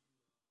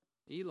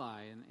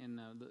 Eli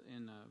in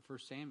 1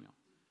 Samuel.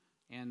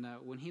 And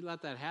when he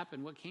let that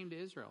happen, what came to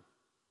Israel?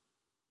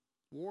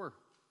 War.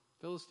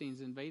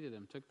 Philistines invaded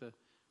him, took the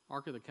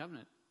Ark of the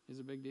Covenant. Is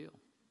a big deal.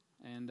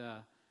 And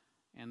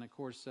of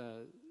course,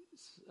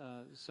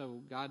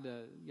 so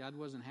God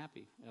wasn't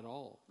happy at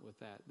all with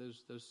that.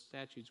 Those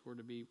statutes were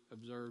to be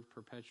observed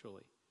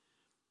perpetually.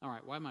 All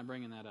right, why am I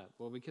bringing that up?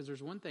 Well, because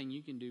there's one thing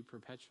you can do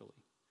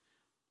perpetually,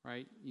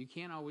 right? You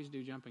can't always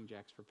do jumping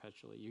jacks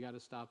perpetually. You got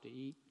to stop to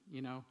eat.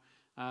 You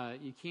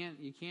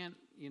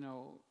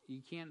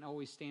can't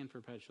always stand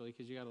perpetually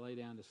because you got to lay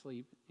down to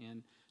sleep.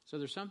 And so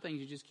there's some things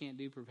you just can't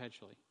do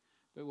perpetually.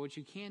 But what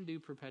you can do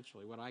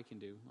perpetually, what I can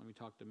do, let me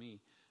talk to me.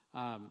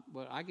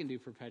 What I can do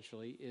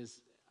perpetually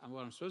is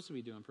what I'm supposed to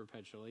be doing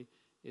perpetually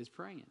is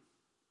praying,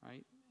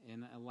 right?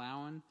 And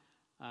allowing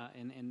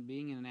and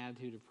being in an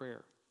attitude of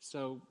prayer.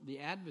 So the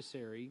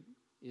adversary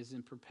is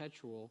in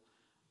perpetual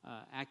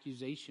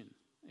accusation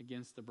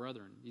against the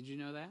brethren. Did you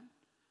know that?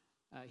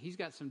 He's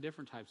got some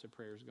different types of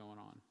prayers going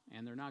on,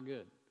 and they're not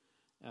good.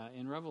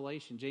 In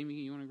Revelation, Jamie,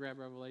 you want to grab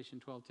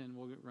Revelation 12:10?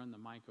 We'll run the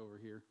mic over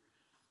here.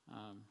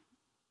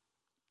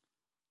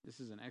 This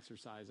is an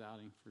exercise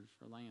outing for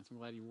Lance. I'm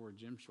glad you wore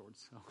gym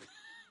shorts.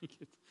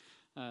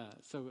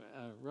 So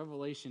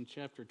Revelation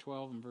chapter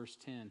 12 and verse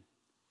 10.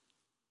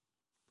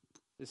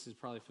 This is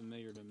probably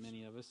familiar to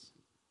many of us.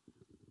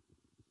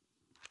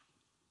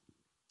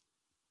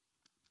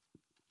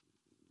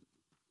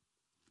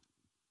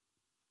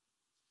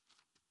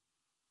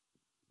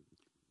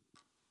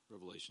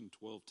 Revelation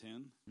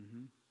 12:10.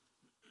 Mm-hmm.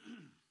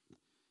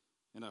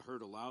 And I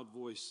heard a loud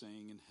voice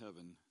saying in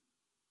heaven,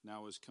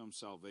 now has come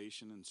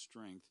salvation and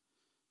strength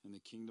in the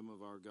kingdom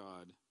of our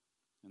God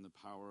and the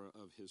power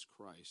of his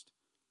Christ.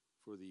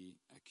 For the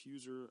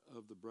accuser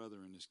of the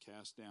brethren is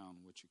cast down,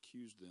 which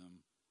accused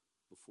them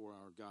before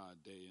our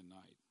God day and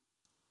night.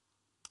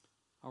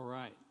 All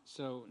right.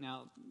 So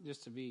now,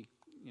 just to be,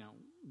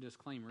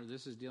 disclaimer,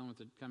 this is dealing with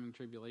the coming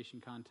tribulation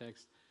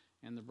context,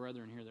 and the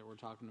brethren here that we're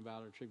talking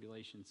about are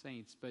tribulation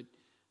saints. But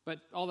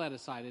all that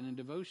aside, in a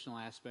devotional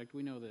aspect,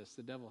 we know this: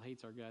 the devil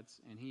hates our guts,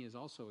 and he is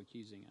also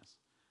accusing us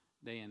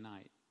day and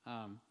night.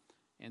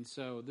 And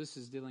so this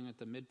is dealing at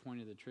the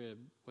midpoint of the trib.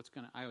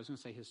 I was going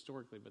to say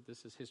historically, but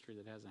this is history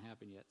that hasn't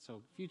happened yet.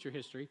 So future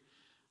history,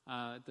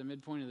 at the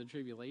midpoint of the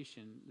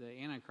tribulation,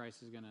 the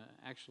Antichrist is going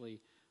to actually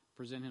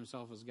present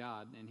himself as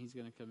God, and he's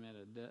going to commit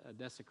a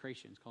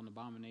desecration. It's called an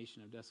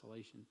abomination of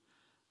desolation,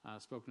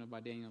 spoken of by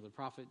Daniel the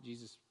prophet.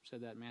 Jesus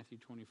said that in Matthew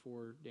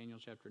 24, Daniel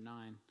chapter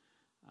 9,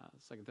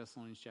 2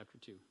 Thessalonians chapter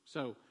 2.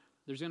 So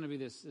there's going to be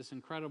this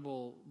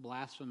incredible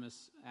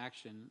blasphemous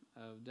action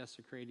of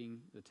desecrating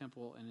the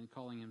temple and then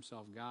calling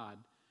himself God.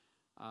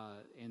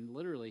 And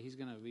literally, he's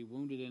going to be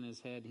wounded in his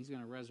head. He's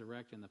going to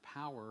resurrect in the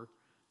power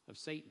of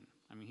Satan.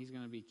 I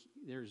mean,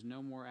 there's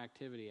no more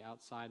activity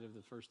outside of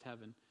the first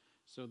heaven.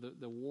 So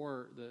the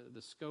war,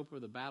 the scope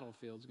of the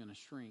battlefield is going to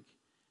shrink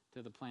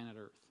to the planet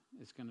Earth.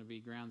 It's going to be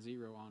ground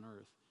zero on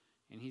Earth.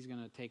 And he's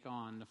going to take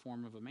on the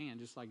form of a man,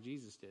 just like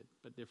Jesus did,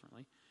 but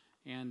differently.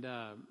 And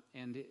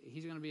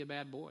he's going to be a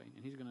bad boy,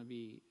 and he's going to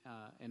be,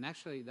 and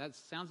actually that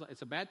sounds like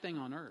it's a bad thing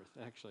on earth.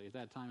 Actually, at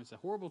that time, it's a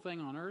horrible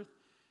thing on earth,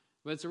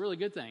 But it's a really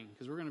good thing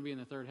because we're going to be in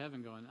the third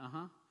heaven going,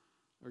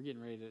 we're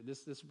getting ready to,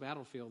 this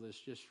battlefield is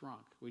just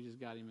shrunk. We just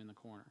got him in the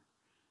corner.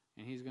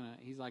 And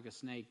he's like a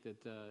snake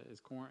that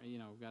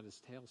got his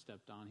tail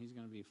stepped on. He's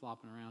going to be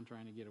flopping around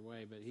trying to get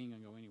away, but he ain't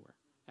going to go anywhere.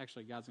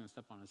 Actually, God's going to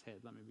step on his head.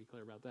 Let me be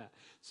clear about that.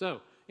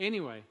 So,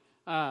 anyway,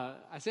 I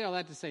say all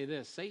that to say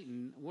this.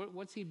 Satan,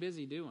 what's he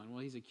busy doing? Well,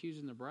 he's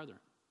accusing the brethren.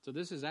 So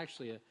this is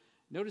actually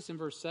notice in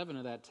verse 7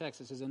 of that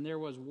text, it says, and there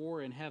was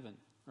war in heaven,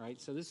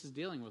 right? So this is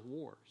dealing with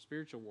war,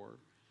 spiritual war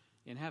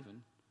in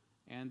heaven.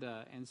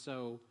 And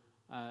so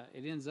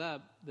it ends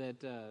up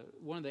that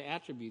one of the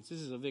attributes,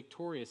 this is a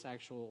victorious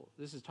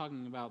this is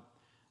talking about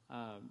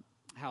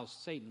how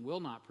Satan will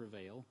not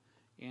prevail.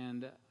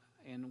 And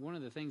one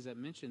of the things that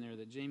mentioned there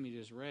that Jamie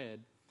just read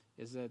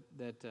is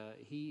that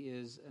he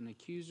is an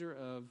accuser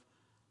of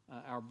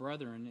our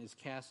brethren is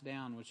cast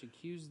down, which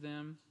accused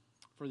them.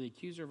 For the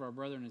accuser of our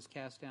brethren is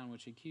cast down,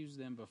 which accused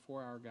them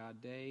before our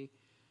God day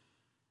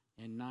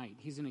and night.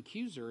 He's an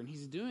accuser, and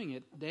he's doing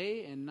it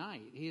day and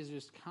night. He is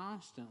just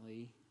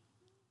constantly,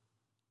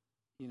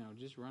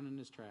 just running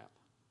his trap.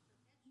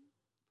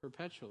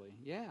 Perpetually.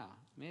 Yeah,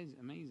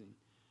 amazing.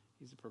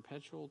 He's a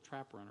perpetual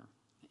trap runner.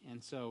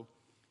 And so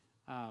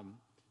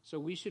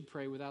we should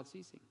pray without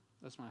ceasing.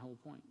 That's my whole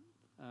point.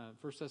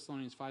 1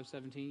 Thessalonians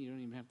 5:17, you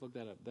don't even have to look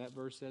that up. That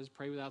verse says,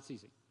 pray without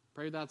ceasing.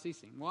 Pray without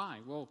ceasing. Why?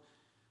 Well,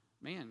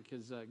 man,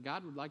 because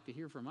God would like to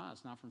hear from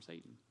us, not from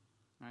Satan,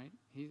 right?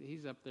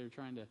 He's up there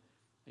trying to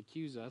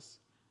accuse us.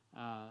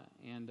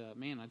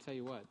 Man, I tell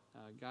you what,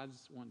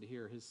 God's wanting to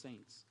hear his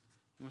saints.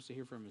 He wants to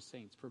hear from his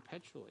saints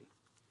perpetually.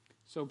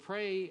 So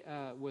pray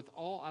with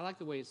all. I like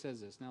the way it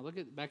says this. Now look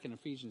at back in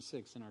Ephesians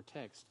 6 in our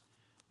text.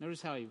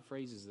 Notice how he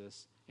phrases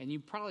this. And you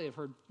probably have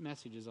heard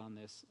messages on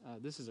this.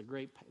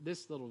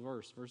 This little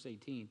verse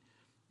 18,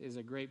 is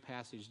a great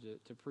passage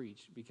to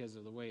preach because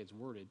of the way it's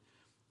worded.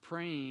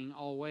 Praying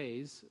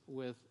always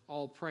with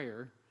all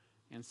prayer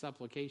and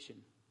supplication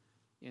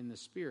in the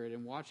Spirit,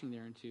 and watching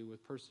thereunto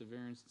with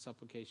perseverance and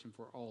supplication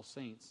for all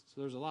saints.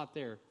 So there's a lot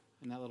there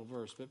in that little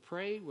verse. But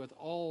pray with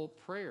all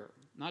prayer,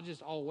 not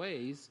just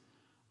always,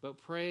 but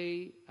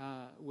pray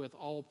with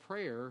all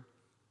prayer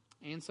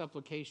and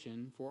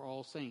supplication for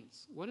all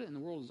saints. What in the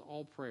world is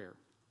all prayer?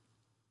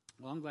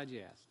 Well, I'm glad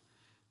you asked.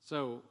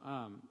 So,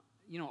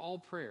 all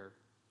prayer.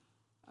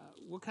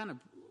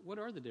 What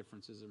are the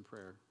differences in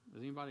prayer?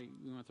 Does anybody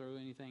want to throw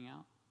anything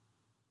out?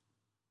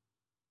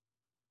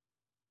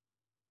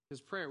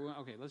 Because prayer,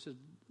 okay,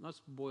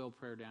 let's boil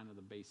prayer down to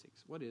the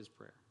basics. What is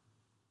prayer?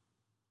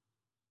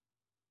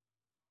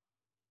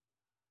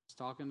 It's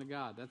talking to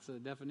God. That's the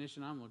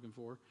definition I'm looking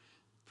for.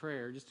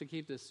 Prayer, just to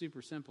keep this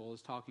super simple,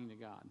 is talking to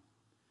God.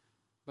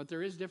 But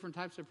there is different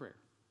types of prayer,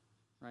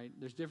 right?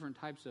 There's different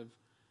types of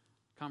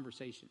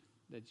conversation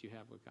that you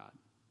have with God.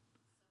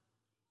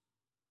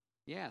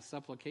 Yeah,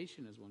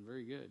 supplication is one.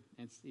 Very good.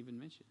 It's even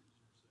mentioned.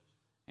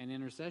 And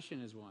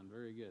intercession is one.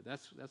 Very good.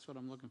 That's what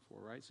I'm looking for,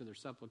 right? So there's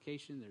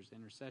supplication, there's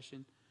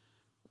intercession.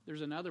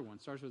 There's another one.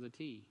 Starts with a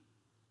T.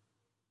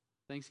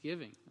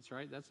 Thanksgiving. That's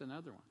right. That's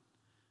another one.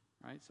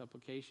 Right?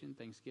 Supplication,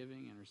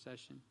 thanksgiving,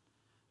 intercession.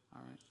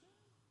 All right.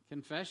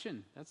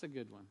 Confession. That's a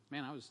good one.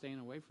 Man, I was staying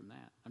away from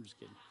that. I'm just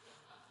kidding.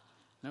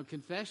 No,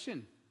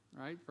 confession.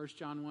 Right? 1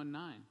 John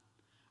 1:9.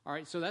 All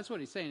right, so that's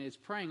what he's saying. It's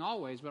praying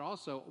always, but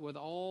also with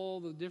all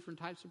the different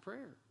types of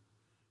prayer.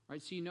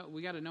 Right? So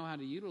we got to know how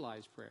to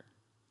utilize prayer.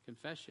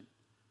 Confession.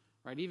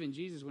 Right? Even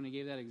Jesus, when he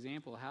gave that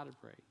example of how to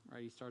pray,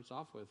 right? He starts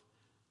off with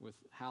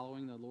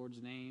hallowing the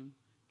Lord's name,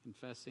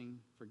 confessing,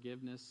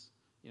 forgiveness.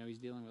 He's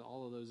dealing with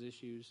all of those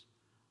issues.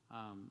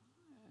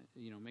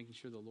 Making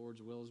sure the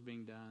Lord's will is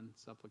being done,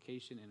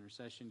 supplication,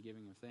 intercession,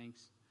 giving of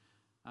thanks.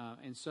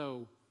 And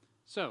so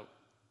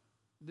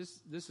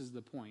this is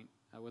the point.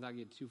 Without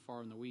getting too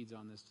far in the weeds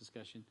on this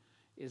discussion,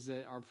 is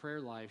that our prayer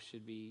life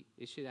should be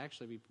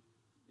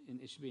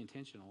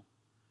intentional.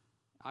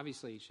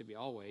 Obviously, it should be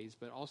always,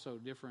 but also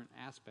different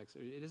aspects.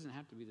 It doesn't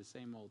have to be the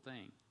same old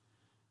thing.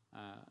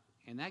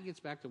 And that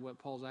gets back to what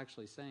Paul's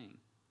actually saying,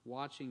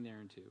 watching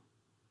thereunto,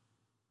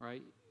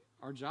 right?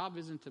 Our job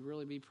isn't to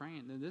really be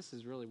praying. And this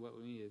is really what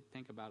we need to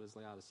think about as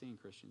Laodicean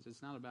Christians.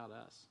 It's not about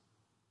us.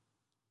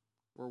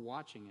 We're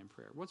watching in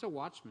prayer. What's a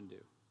watchman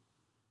do?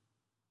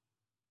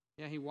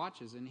 Yeah, he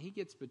watches, and he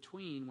gets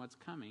between what's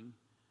coming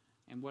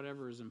and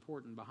whatever is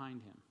important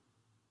behind him.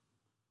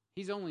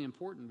 He's only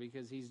important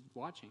because he's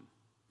watching.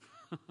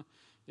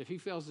 If he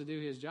fails to do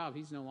his job,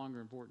 he's no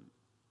longer important,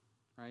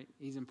 right?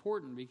 He's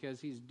important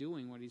because he's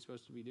doing what he's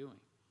supposed to be doing.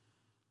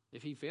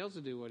 If he fails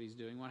to do what he's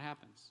doing, what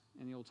happens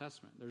in the Old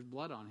Testament? There's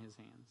blood on his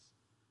hands,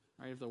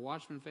 right? If the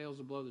watchman fails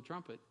to blow the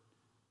trumpet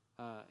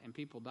and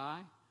people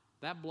die,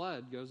 that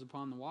blood goes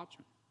upon the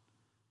watchman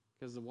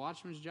because the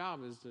watchman's job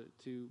is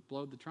to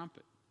blow the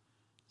trumpet.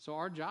 So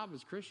our job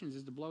as Christians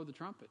is to blow the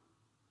trumpet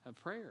of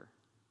prayer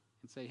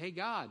and say, hey,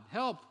 God,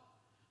 help.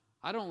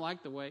 I don't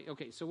like the way.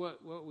 Okay, so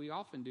what we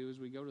often do is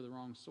we go to the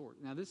wrong source.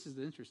 Now, this is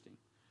interesting.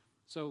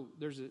 So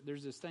there's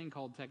this thing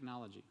called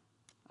technology.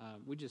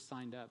 We just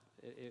signed up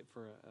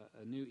for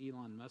a new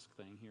Elon Musk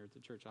thing here at the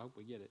church. I hope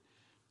we get it.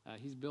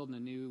 He's building a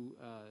new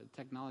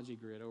technology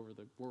grid over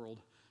the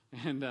world,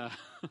 and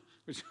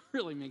which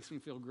really makes me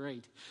feel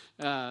great,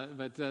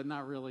 but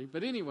not really.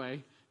 But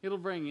anyway, it'll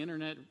bring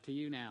internet to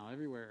you now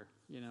everywhere,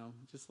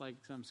 just like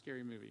some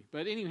scary movie.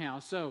 But anyhow,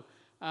 so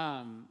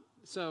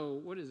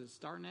what is it?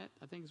 StarNet,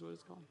 I think is what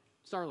it's called.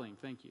 Starlink,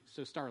 thank you.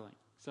 So Starlink.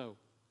 So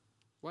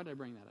why did I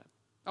bring that up?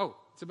 Oh,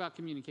 it's about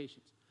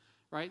communications,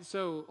 right?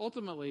 So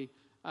ultimately,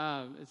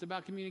 it's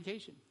about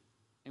communication,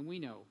 and we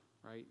know,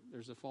 right?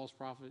 There's a false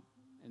prophet,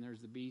 and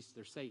there's the beast.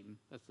 There's Satan.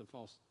 That's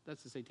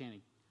the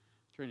satanic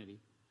trinity.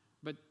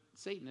 But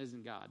Satan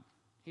isn't God.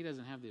 He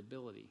doesn't have the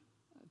ability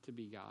to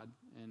be God,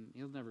 and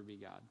he'll never be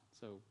God.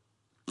 So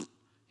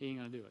he ain't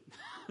going to do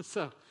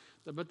it.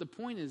 But the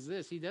point is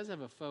this: he does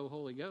have a faux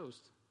Holy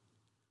Ghost,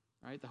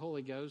 right? The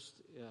Holy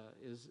Ghost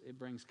it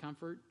brings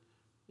comfort.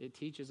 It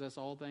teaches us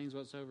all things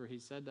whatsoever he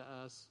said to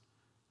us.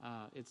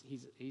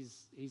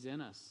 He's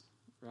in us,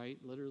 right?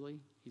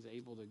 Literally, he's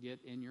able to get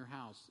in your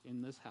house,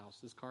 in this house,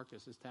 this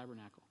carcass, this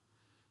tabernacle.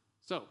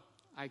 So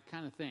I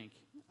kind of think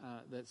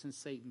that since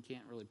Satan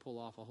can't really pull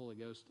off a Holy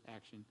Ghost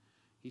action,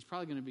 he's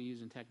probably going to be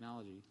using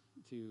technology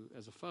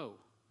as a foe,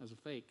 as a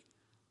fake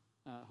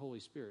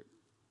Holy Spirit.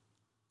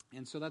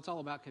 And so that's all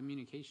about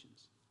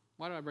communications.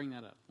 Why do I bring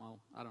that up? Well,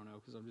 I don't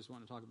know, because I just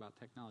want to talk about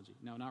technology.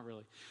 No, not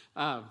really.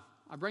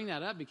 I bring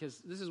that up because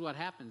this is what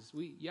happens.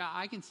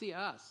 I can see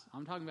us.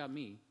 I'm talking about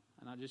me,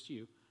 not just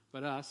you,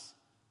 but us,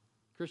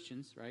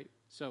 Christians, right?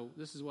 So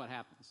this is what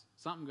happens.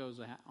 Something goes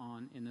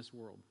on in this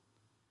world.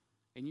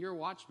 And you're a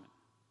watchman.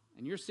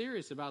 And you're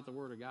serious about the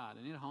Word of God.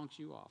 And it honks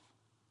you off.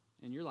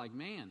 And you're like,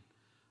 man,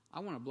 I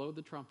want to blow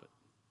the trumpet.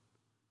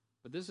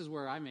 But this is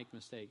where I make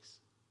mistakes.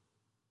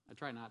 I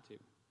try not to.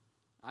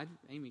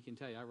 Amy can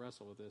tell you, I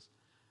wrestle with this.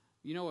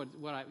 You know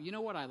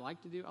what I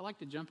like to do? I like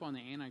to jump on the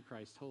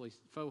Antichrist,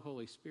 faux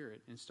Holy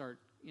Spirit, and start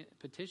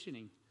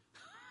petitioning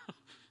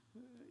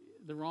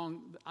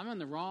I'm in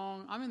the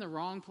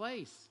wrong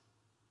place.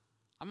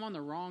 I'm on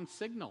the wrong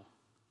signal.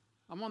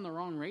 I'm on the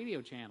wrong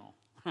radio channel.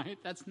 Right?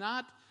 That's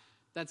not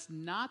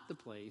the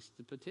place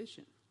to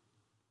petition.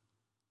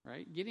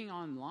 Right? Getting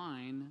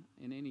online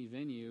in any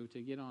venue to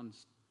get on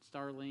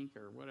Starlink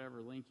or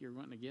whatever link you're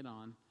wanting to get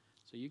on,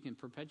 so you can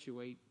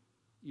perpetuate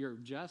your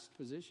just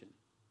position.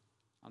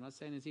 I'm not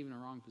saying it's even a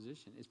wrong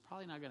position. It's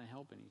probably not going to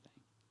help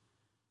anything.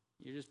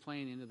 You're just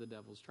playing into the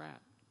devil's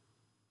trap.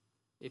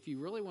 If you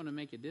really want to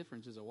make a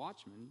difference as a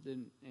watchman,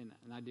 then and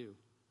I do.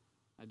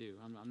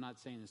 I'm not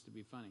saying this to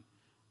be funny.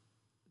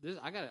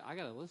 I got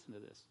to listen to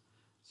this.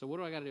 So what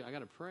do I got to do? I got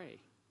to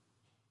pray.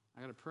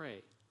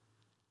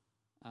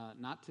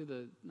 Not to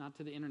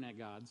the internet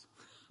gods,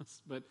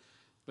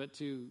 but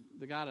to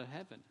the God of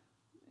heaven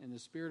and the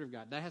Spirit of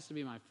God. That has to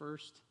be my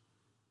first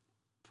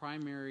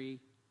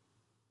primary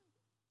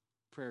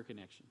prayer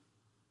connection.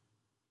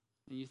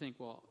 And you think,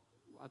 well,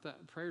 I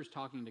thought prayer's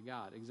talking to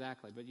God.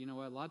 Exactly. But you know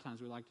what? A lot of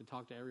times we like to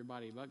talk to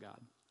everybody but God.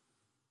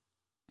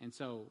 And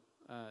so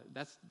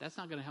that's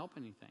not going to help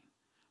anything.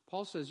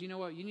 Paul says, you know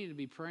what? You need to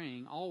be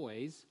praying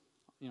always,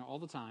 all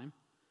the time,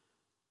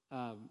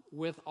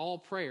 with all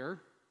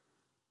prayer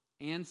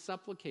and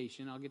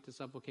supplication. I'll get to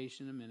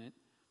supplication in a minute.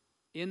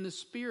 In the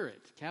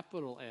Spirit,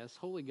 capital S,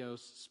 Holy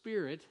Ghost,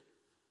 Spirit,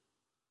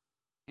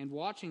 and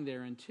watching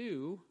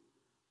thereunto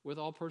with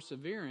all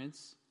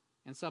perseverance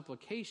and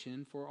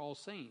supplication for all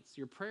saints.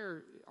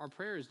 Our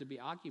prayer is to be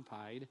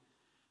occupied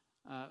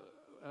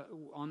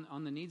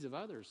on the needs of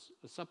others,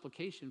 a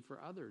supplication for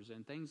others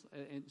and things.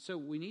 And so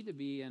we need to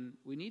be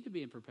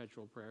in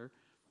perpetual prayer,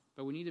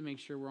 but we need to make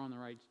sure we're on the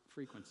right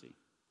frequency,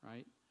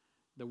 right?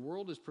 The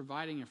world is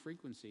providing a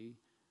frequency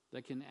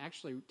that can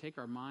actually take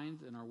our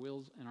minds and our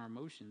wills and our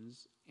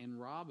emotions and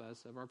rob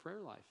us of our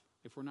prayer life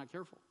if we're not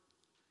careful,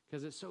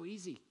 because it's so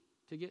easy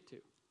to get to.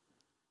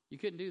 You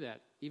couldn't do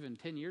that even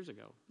 10 years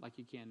ago like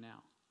you can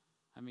now.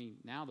 I mean,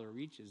 now the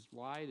reach is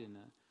wide and,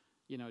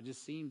 it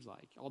just seems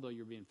like, although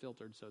you're being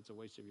filtered, so it's a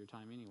waste of your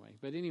time anyway.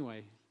 But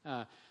anyway,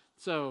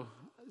 so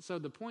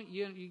the point,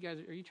 you guys,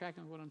 are you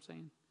tracking what I'm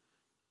saying?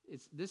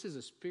 This is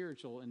a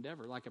spiritual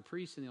endeavor, like a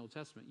priest in the Old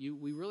Testament.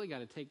 We really got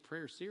to take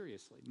prayer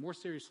seriously. More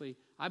seriously,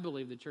 I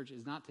believe the church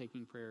is not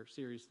taking prayer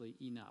seriously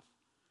enough.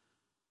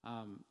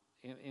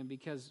 And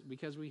because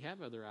we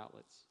have other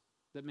outlets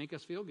that make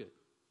us feel good.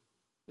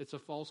 It's a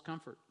false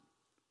comfort.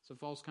 It's a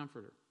false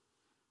comforter.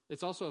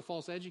 It's also a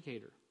false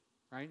educator,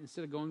 right?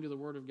 Instead of going to the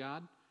Word of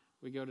God,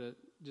 we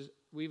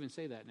even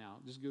say that now.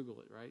 Just Google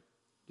it, right?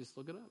 Just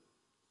look it up.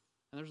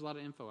 And there's a lot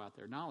of info out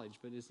there, knowledge,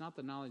 but it's not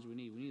the knowledge we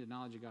need. We need the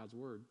knowledge of God's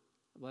Word,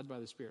 led by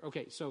the Spirit.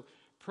 Okay, so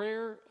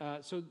prayer,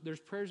 so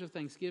there's prayers of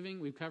thanksgiving.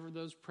 We've covered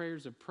those.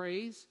 Prayers of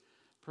praise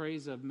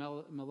of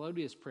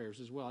melodious prayers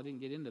as well. I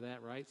didn't get into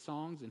that, right?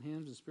 Songs and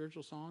hymns and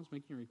spiritual songs,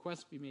 making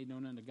requests be made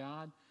known unto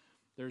God.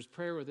 There's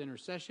prayer with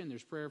intercession.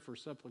 There's prayer for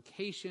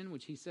supplication,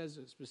 which he says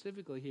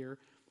specifically here,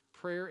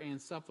 prayer and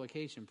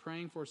supplication,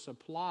 praying for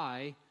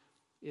supply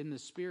in the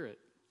Spirit.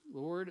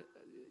 Lord,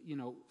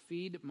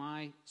 feed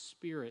my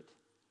spirit.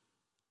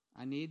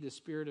 I need the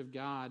Spirit of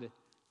God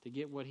to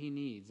get what he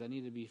needs. I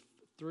need to be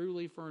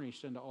thoroughly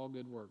furnished unto all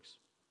good works.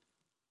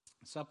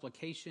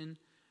 Supplication,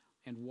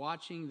 and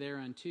watching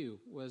thereunto.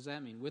 What does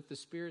that mean? With the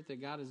spirit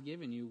that God has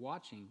given you,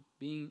 watching,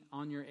 being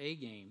on your A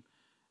game,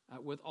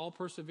 with all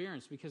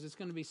perseverance, because it's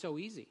going to be so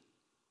easy.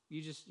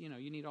 You just,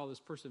 you need all this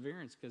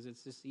perseverance because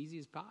it's just easy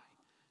as pie.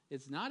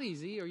 It's not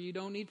easy, or you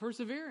don't need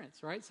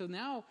perseverance, right? So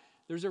now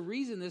there's a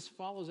reason this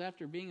follows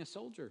after being a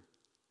soldier,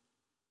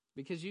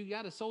 because you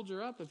got to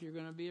soldier up if you're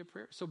going to be a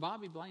prayer. So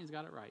Bobby Blaine's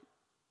got it right.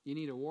 You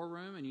need a war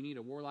room, and you need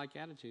a warlike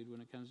attitude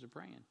when it comes to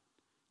praying.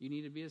 You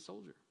need to be a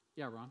soldier.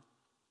 Yeah, Ron.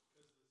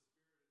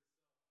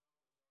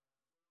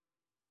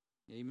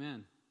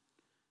 Amen.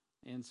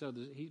 And so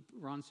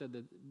Ron said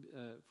that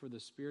for the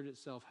Spirit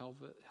itself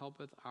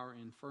helpeth our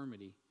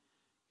infirmity,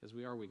 because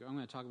we are weak. I'm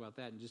going to talk about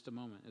that in just a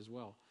moment as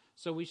well.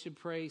 So we should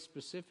pray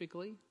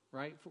specifically,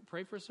 right?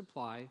 Pray for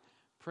supply,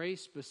 pray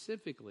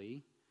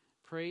specifically,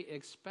 pray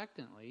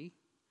expectantly,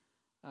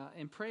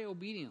 and pray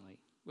obediently.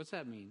 What's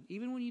that mean?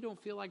 Even when you don't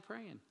feel like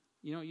praying,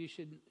 what you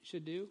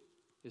should do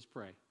is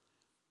pray.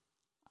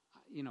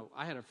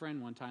 I had a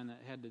friend one time that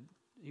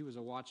he was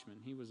a watchman.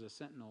 He was a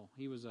sentinel.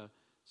 He was a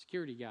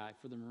security guy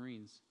for the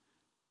Marines.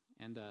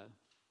 And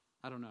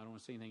I don't want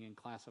to say anything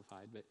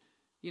unclassified, but,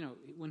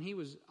 when he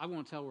was, I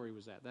won't tell where he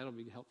was at. That'll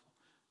be helpful.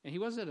 And he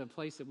was at a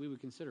place that we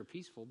would consider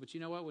peaceful. But you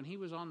know what? When he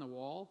was on the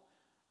wall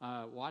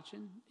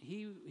watching,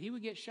 he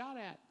would get shot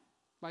at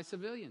by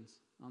civilians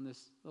on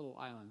this little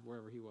island,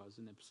 wherever he was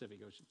in the Pacific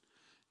Ocean.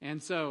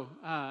 And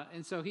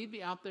so he'd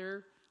be out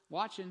there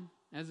watching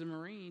as a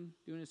Marine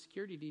doing a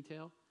security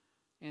detail.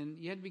 And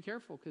you had to be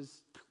careful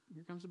because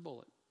here comes a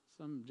bullet.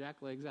 Some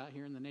jacklegs out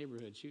here in the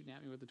neighborhood shooting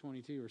at me with a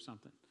 22 or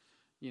something.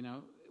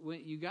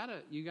 When you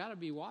gotta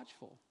be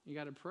watchful. You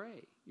gotta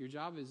pray. Your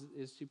job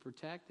is to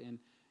protect and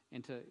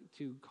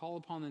to call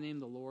upon the name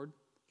of the Lord,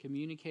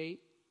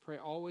 communicate, pray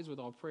always with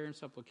all prayer and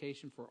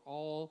supplication for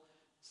all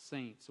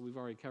saints. So we've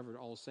already covered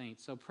all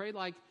saints. So pray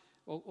like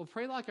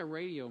a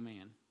radio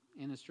man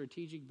in a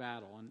strategic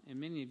battle. And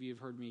many of you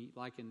have heard me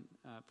liken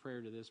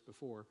prayer to this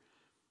before,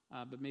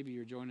 but maybe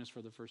you're joining us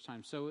for the first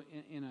time. So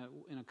in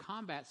a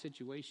combat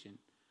situation.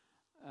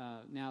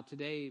 Now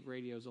today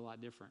radio is a lot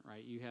different,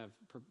 right? You have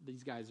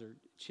these guys are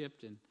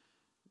chipped, and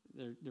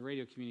the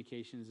radio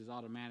communications is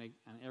automatic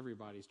and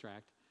everybody's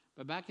tracked.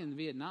 But back in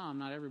Vietnam,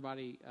 not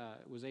everybody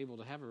was able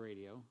to have a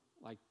radio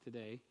like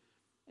today,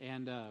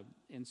 and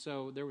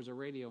so there was a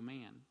radio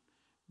man.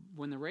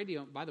 When the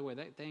radio, by the way,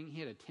 that thing,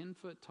 he had a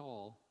 10-foot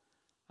tall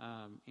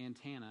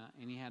antenna,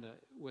 and he had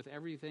with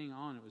everything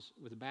on it, was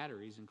with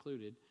batteries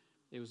included.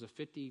 It was a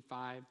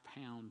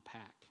 55-pound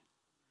pack.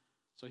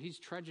 So he's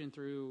trudging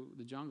through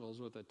the jungles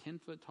with a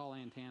 10-foot tall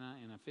antenna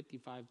and a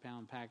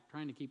 55-pound pack,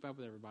 trying to keep up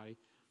with everybody.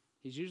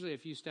 He's usually a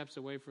few steps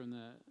away from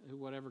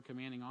whatever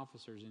commanding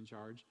officer's in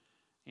charge.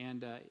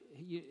 And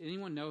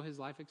anyone know his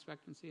life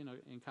expectancy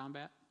in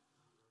combat?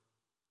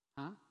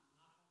 Huh?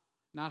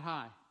 Not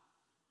high.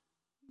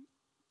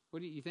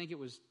 What do you think it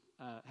was?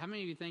 How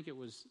many of you think it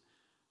was?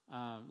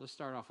 Let's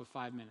start off with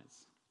 5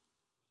 minutes.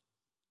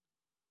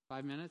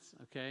 5 minutes?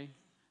 Okay.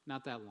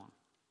 Not that long.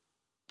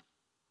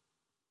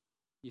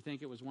 You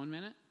think it was 1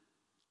 minute?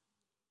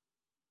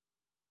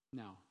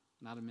 No,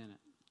 not a minute.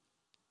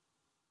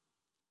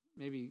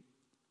 Maybe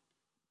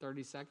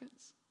 30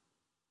 seconds?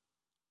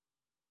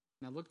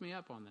 Now look me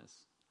up on this.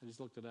 I just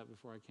looked it up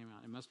before I came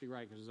out. It must be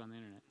right because it was on the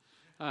internet.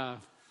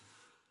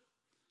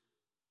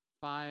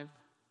 5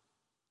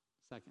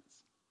 seconds.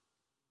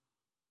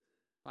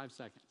 5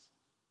 seconds.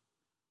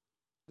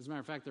 As a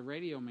matter of fact, the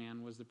radio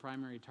man was the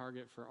primary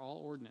target for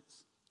all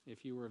ordnance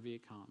if you were a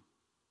Viet Cong,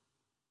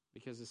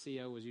 because the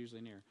CO was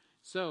usually near.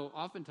 So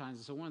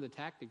oftentimes, one of the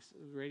tactics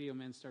radio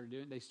men started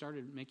doing, they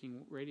started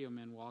making radio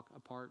men walk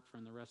apart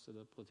from the rest of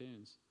the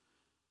platoons.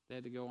 They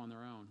had to go on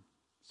their own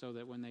so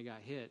that when they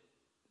got hit,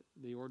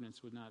 the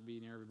ordnance would not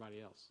be near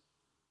everybody else.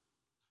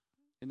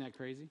 Isn't that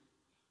crazy?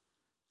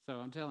 So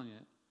I'm telling you,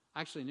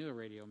 I actually knew a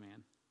radio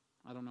man.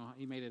 I don't know how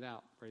he made it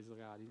out. Praise the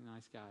God. He's a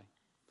nice guy.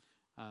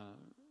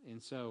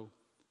 And so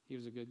he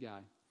was a good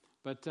guy.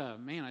 But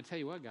man, I tell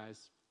you what,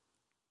 guys,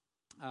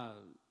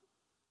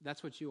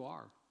 that's what you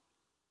are.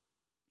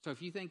 So if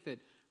you think that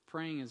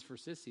praying is for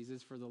sissies,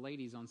 it's for the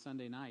ladies on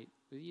Sunday night,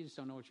 you just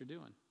don't know what you're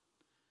doing.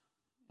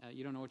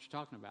 You don't know what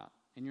you're talking about,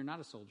 and you're not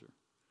a soldier,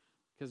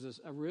 because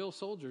a real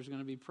soldier is going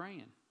to be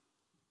praying.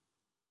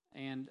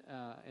 And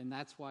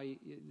that's why,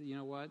 you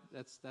know what?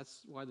 That's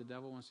why the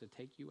devil wants to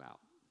take you out.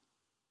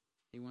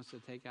 He wants to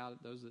take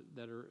out those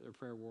that are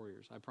prayer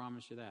warriors. I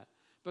promise you that.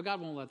 But God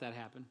won't let that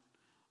happen,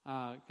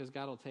 because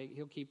God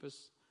he'll keep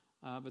us.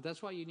 But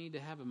that's why you need to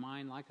have a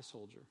mind like a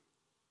soldier,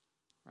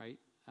 right?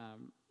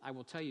 I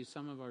will tell you,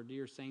 some of our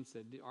dear saints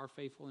that are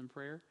faithful in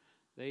prayer,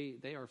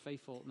 they are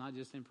faithful not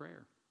just in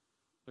prayer.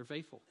 They're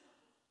faithful.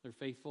 They're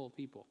faithful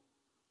people.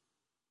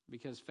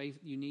 Because faith,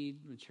 you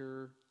need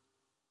mature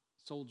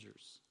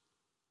soldiers,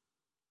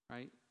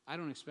 right? I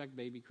don't expect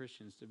baby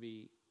Christians to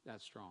be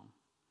that strong.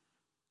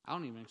 I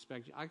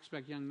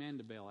expect young men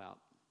to bail out,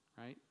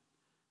 right?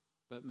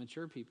 But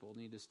mature people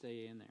need to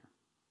stay in there,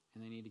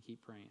 and they need to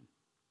keep praying.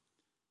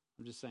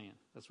 I'm just saying.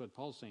 That's what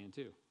Paul's saying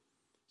too.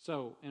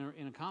 So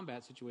in a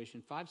combat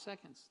situation, 5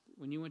 seconds.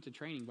 When you went to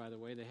training, by the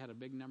way, they had a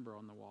big number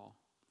on the wall,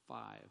 5.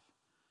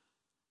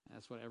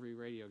 That's what every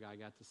radio guy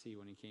got to see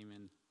when he came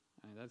in.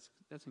 I mean,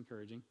 that's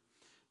encouraging.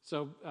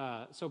 So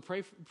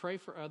pray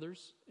for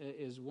others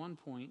is one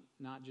point,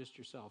 not just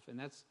yourself. And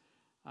that's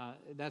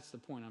the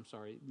point, I'm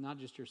sorry, not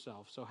just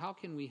yourself. So how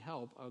can we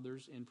help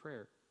others in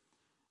prayer?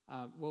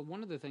 Well,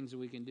 one of the things that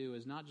we can do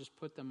is not just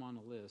put them on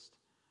a list,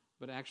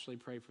 but actually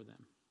pray for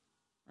them,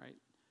 right?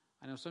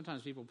 I know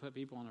sometimes people put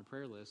people on a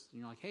prayer list, and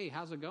you're like, hey,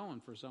 how's it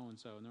going for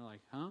so-and-so? And they're like,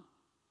 huh?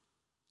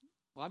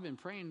 Well, I've been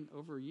praying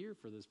over a year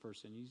for this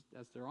person.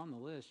 They're on the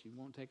list. You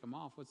won't take them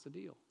off. What's the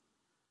deal?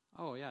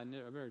 Oh, yeah, I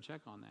better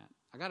check on that.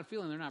 I got a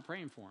feeling they're not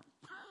praying for him.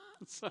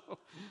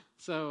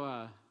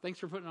 So thanks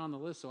for putting it on the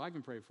list so I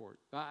can pray for it.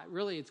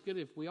 Really, it's good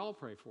if we all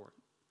pray for it,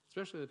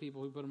 especially the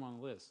people who put them on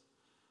the list.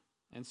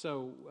 And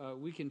so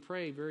we can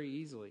pray very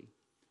easily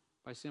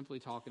by simply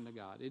talking to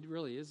God. It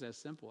really is as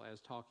simple as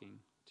talking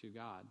to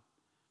God.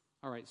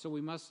 All right, so we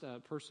must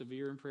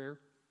persevere in prayer.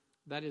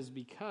 That is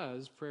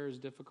because prayer is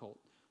difficult.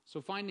 So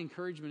find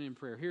encouragement in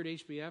prayer. Here at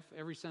HBF,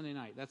 every Sunday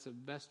night, that's the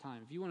best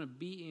time. If you want to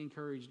be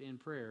encouraged in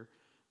prayer,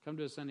 come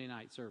to a Sunday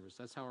night service.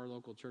 That's how our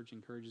local church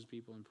encourages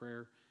people in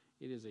prayer.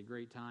 It is a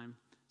great time.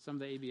 Some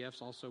of the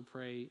ABFs also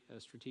pray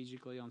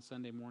strategically on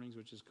Sunday mornings,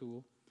 which is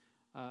cool.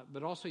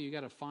 But also, you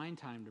got to find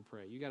time to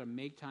pray. You got to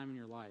make time in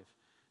your life.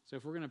 So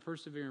if we're going to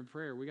persevere in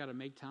prayer, we got to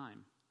make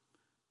time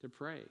to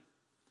pray.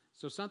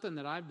 So something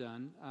that I've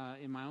done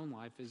in my own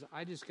life is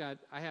I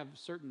have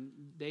certain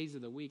days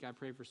of the week I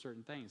pray for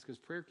certain things, because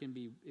prayer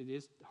it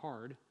is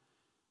hard.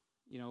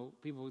 You know,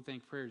 people who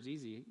think prayer is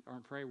easy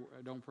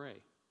don't pray.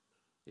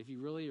 If you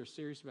really are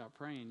serious about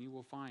praying, you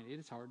will find it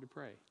is hard to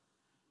pray.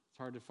 It's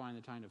hard to find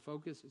the time to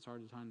focus. It's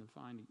hard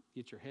to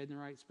get your head in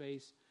the right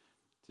space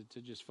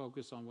to just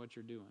focus on what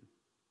you're doing.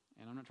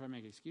 And I'm not trying to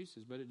make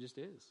excuses, but it just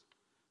is.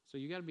 So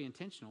you got to be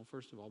intentional,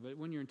 first of all. But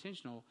when you're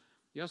intentional,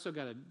 you also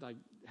got to,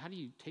 how do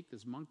you take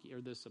this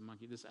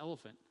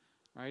elephant,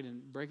 right,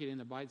 and break it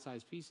into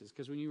bite-sized pieces?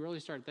 Because when you really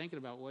start thinking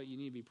about what you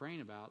need to be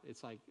praying about,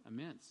 it's like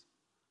immense.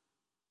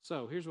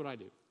 So here's what I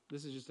do.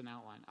 This is just an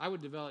outline. I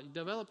would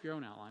develop your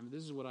own outline, but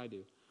this is what I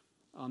do.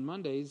 On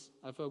Mondays,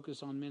 I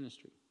focus on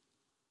ministry.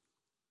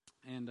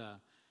 And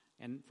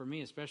for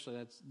me especially,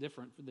 that's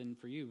different than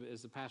for you. But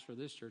as the pastor of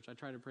this church, I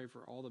try to pray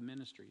for all the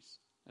ministries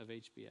of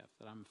HBF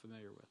that I'm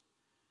familiar with.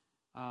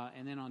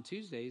 And then on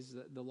Tuesdays,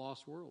 the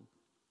lost world.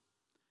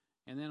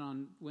 And then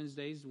on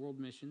Wednesdays, world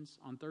missions.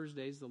 On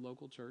Thursdays, the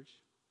local church,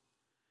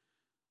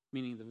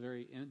 meaning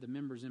the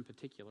members in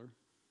particular,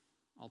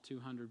 all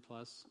 200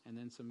 plus, and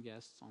then some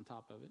guests on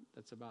top of it.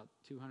 That's about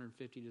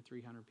 250 to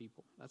 300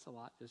 people. That's a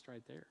lot just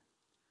right there.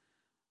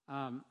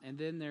 And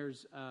then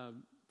there's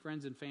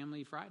Friends and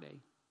Family Friday.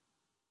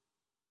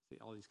 See,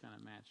 all these kind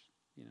of match,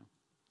 you know.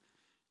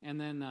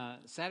 And then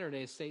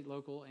Saturday is state,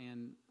 local,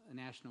 and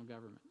national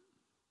government.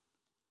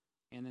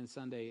 And then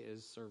Sunday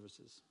is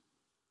services.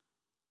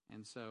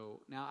 And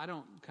so now I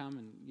don't come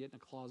and get in a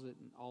closet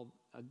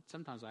and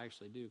sometimes I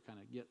actually do kind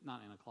of get,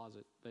 not in a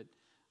closet, but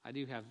I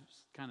do have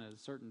kind of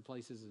certain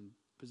places and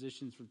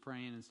positions for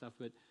praying and stuff.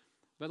 But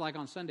like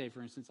on Sunday,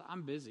 for instance,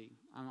 I'm busy.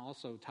 I'm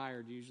also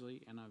tired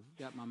usually, and I've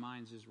got my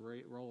mind just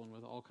rolling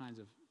with all kinds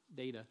of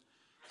data.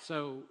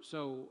 So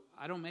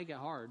I don't make it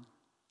hard.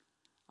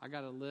 I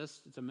got a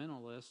list. It's a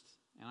mental list,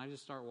 and I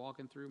just start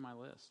walking through my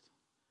list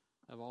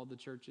of all the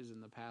churches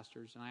and the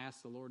pastors, and I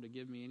ask the Lord to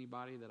give me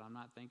anybody that I'm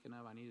not thinking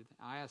of.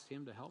 I asked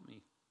Him to help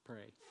me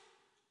pray,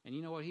 and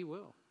you know what? He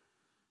will.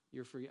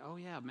 You're free. Oh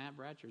yeah, Matt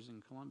Bratcher's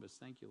in Columbus.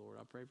 Thank you, Lord.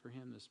 I'll pray for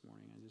him this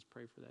morning. I just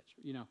pray for that,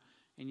 you know.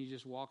 And you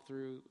just walk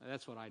through.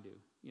 That's what I do.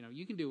 You know,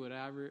 you can do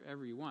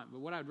whatever you want, but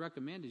what I'd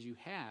recommend is you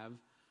have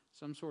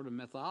some sort of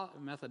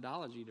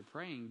methodology to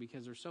praying,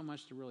 because there's so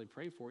much to really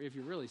pray for if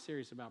you're really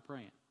serious about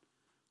praying.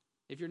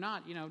 If you're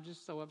not, you know,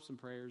 just throw up some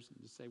prayers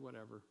and just say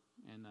whatever,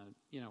 and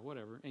you know,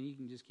 whatever, and you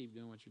can just keep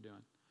doing what you're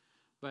doing.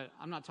 But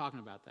I'm not talking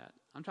about that.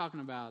 I'm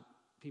talking about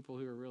people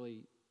who are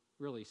really,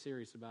 really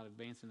serious about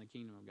advancing the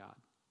kingdom of God.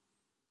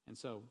 And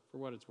so, for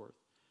what it's worth.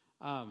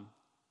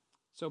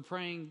 So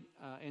praying,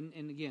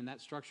 and again,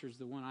 that structure is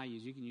the one I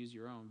use. You can use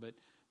your own.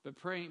 But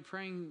praying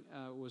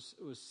was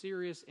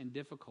serious and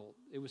difficult.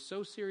 It was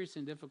so serious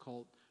and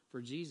difficult for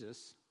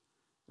Jesus,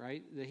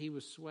 right, that he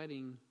was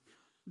sweating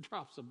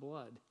drops of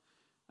blood.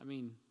 I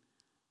mean,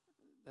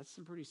 that's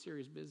some pretty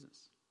serious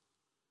business.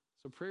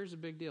 So prayer is a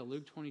big deal.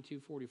 Luke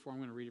 22:44, I'm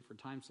going to read it for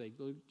time's sake.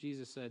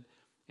 Jesus said,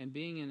 and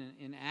being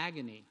in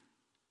agony,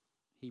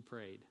 he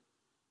prayed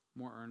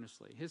more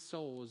earnestly. His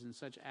soul was in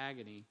such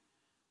agony,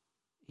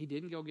 he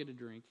didn't go get a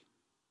drink.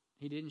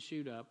 He didn't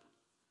shoot up,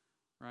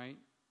 right?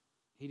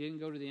 He didn't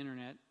go to the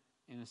internet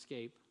and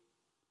escape.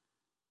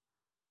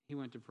 He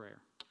went to prayer.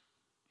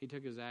 He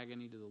took his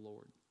agony to the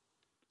Lord.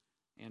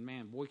 And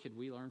man, boy, could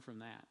we learn from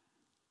that.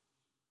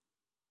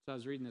 So I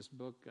was reading this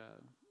book,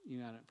 you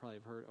know, probably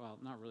have heard, well,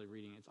 not really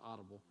reading it, it's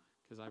Audible,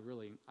 because I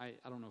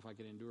don't know if I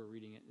could endure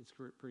reading it. It's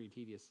pretty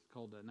tedious,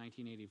 called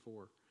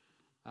 1984.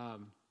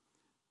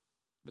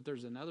 But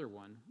there's another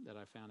one that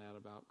I found out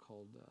about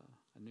called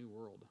A New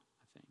World,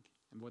 I think.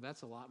 And boy,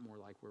 that's a lot more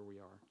like where we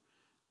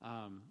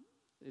are.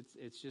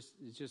 It's just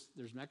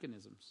there's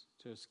mechanisms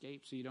to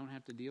escape, so you don't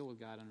have to deal with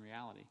God in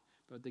reality.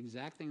 But the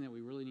exact thing that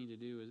we really need to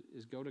do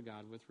is go to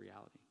God with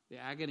reality. The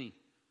agony,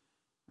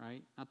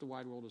 right? Not the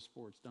wide world of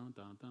sports. Dun,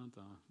 dun, dun,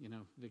 dun. You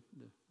know,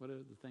 what are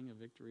the thing of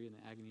victory and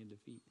the agony of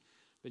defeat.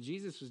 But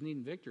Jesus was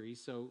needing victory,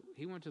 so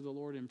he went to the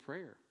Lord in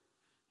prayer.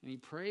 And he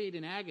prayed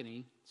in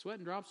agony, sweat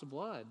and drops of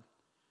blood.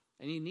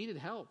 And he needed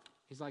help.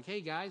 He's like,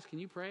 hey, guys, can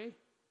you pray?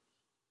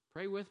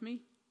 Pray with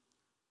me?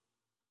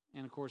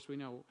 And, of course, we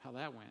know how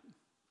that went.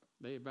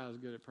 They about as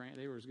good at praying.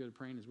 They were as good at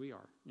praying as we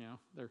are. You know,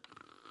 they're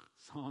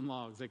sawing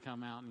logs. They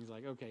come out, and he's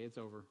like, okay, it's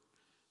over.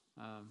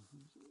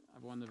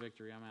 I've won the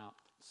victory. I'm out.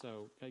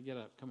 So get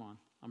up. Come on.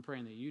 I'm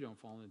praying that you don't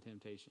fall into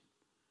temptation.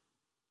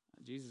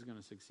 Jesus is going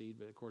to succeed,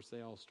 but, of course,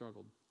 they all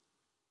struggled.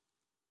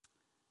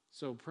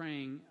 So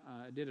praying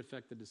did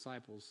affect the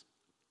disciples.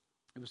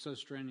 It was so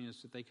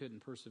strenuous that they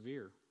couldn't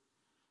persevere.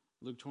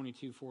 Luke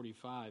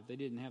 22:45, they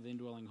didn't have the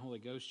indwelling Holy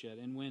Ghost yet.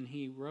 And when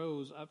he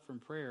rose up from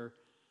prayer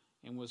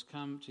and was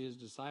come to his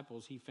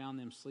disciples, he found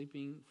them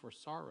sleeping for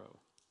sorrow,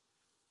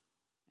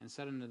 and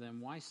said unto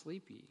them, why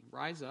sleep ye?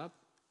 Rise up,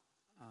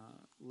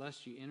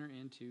 lest you enter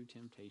into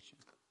temptation.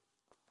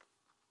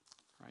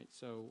 Right?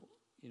 So,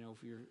 you know,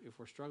 if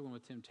we're struggling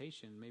with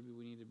temptation, maybe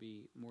we need to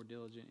be more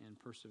diligent in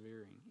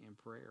persevering in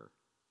prayer.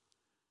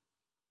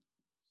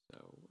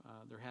 So,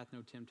 there hath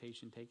no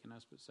temptation taken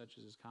us, but such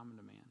as is common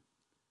to man.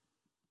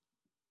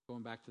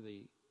 Going back to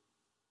the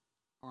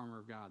armor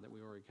of God that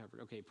we already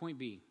covered. Okay, point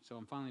B. So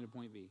I'm finally to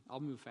point B. I'll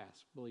move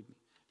fast, believe me.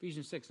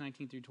 Ephesians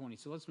 6:19 through 20.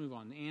 So let's move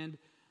on. And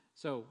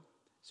so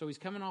he's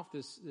coming off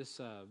this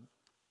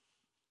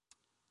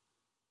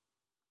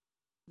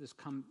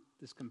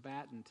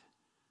combatant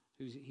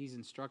he's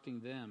instructing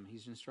them.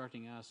 He's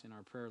instructing us in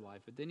our prayer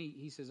life. But then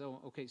he says,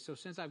 oh, okay, so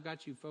since I've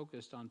got you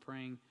focused on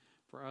praying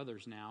for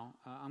others now,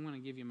 I'm going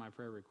to give you my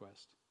prayer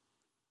request.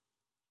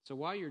 So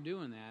while you're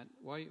doing that,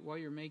 while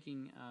you're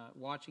making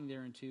watching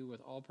thereunto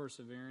with all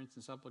perseverance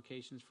and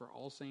supplications for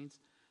all saints,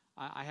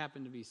 I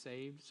happen to be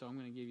saved, so I'm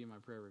going to give you my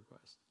prayer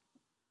request.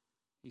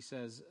 He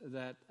says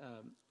that,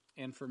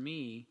 and for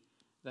me,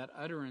 that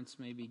utterance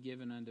may be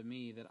given unto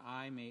me, that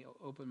I may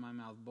open my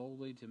mouth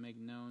boldly to make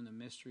known the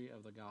mystery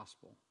of the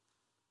gospel,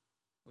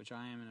 which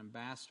I am an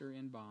ambassador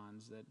in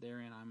bonds, that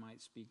therein I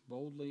might speak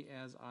boldly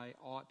as I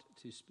ought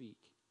to speak.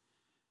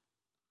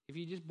 If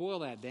you just boil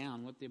that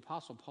down, what the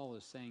Apostle Paul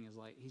is saying is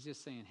like, he's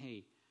just saying,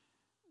 hey,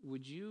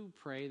 would you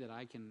pray that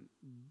I can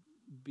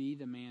be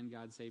the man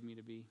God saved me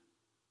to be?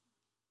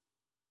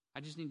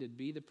 I just need to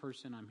be the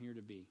person I'm here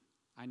to be.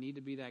 I need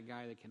to be that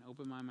guy that can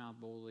open my mouth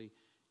boldly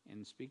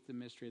and speak the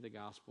mystery of the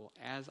gospel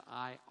as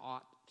I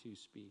ought to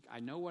speak. I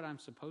know what I'm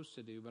supposed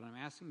to do, but I'm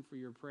asking for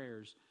your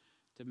prayers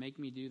to make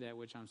me do that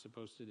which I'm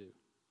supposed to do.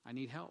 I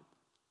need help,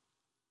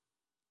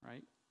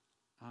 right?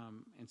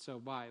 And so,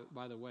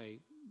 by the way,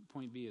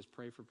 point B is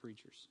pray for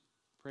preachers.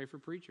 Pray for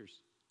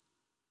preachers.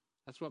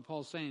 That's what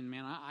Paul's saying,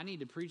 man, I need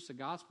to preach the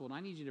gospel, and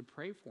I need you to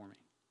pray for me.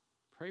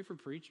 Pray for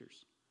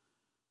preachers.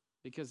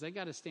 Because they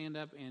got to stand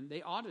up, and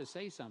they ought to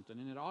say something,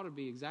 and it ought to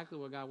be exactly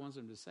what God wants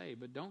them to say,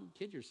 but don't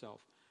kid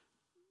yourself.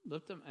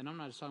 Lift them, and I'm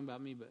not just talking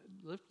about me, but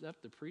lift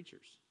up the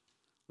preachers.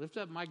 Lift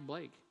up Mike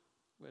Blake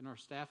in our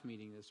staff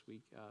meeting this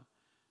week.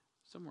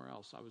 Somewhere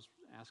else, I was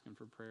asking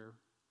for prayer,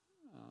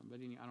 but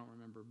I don't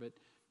remember. But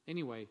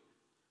anyway,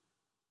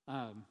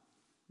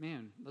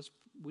 man,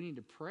 we need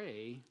to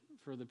pray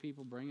for the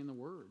people bringing the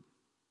word,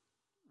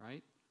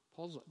 right?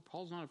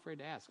 Paul's not afraid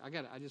to ask.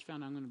 I just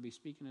found I'm going to be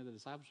speaking at the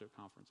discipleship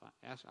conference.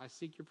 I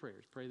seek your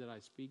prayers. Pray that I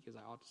speak as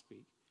I ought to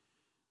speak.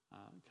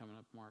 Coming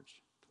up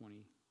March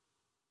 22nd,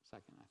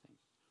 I think.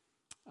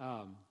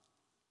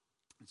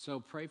 So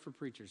pray for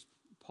preachers.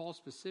 Paul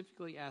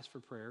specifically asked for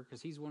prayer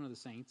because he's one of the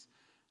saints,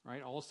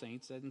 right? All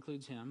saints, that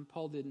includes him.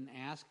 Paul didn't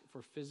ask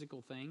for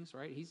physical things,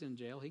 right? He's in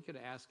jail. He could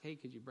have asked, hey,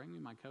 could you bring me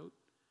my coat?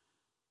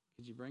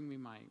 Could you bring me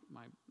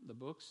the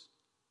books?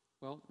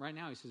 Well, right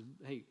now he says,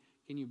 hey,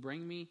 can you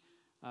bring me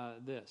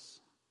this?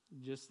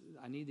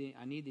 I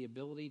need the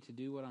ability to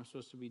do what I'm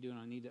supposed to be doing.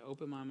 I need to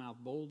open my mouth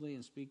boldly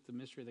and speak the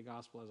mystery of the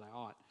gospel as I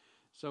ought.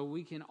 So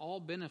we can all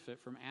benefit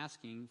from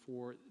asking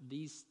for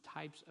these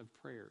types of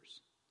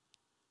prayers.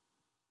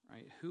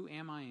 Right? Who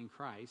am I in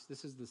Christ?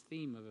 This is the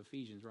theme of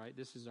Ephesians, right?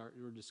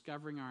 We're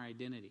discovering our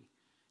identity.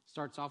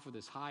 Starts off with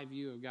this high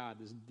view of God,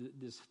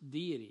 this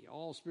deity,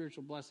 all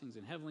spiritual blessings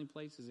in heavenly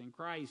places in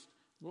Christ.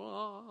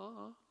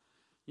 Blah,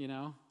 you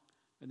know.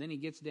 And then he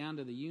gets down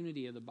to the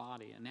unity of the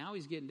body. And now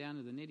he's getting down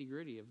to the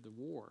nitty-gritty of the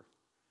war.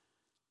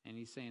 And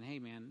he's saying, hey,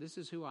 man, this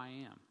is who I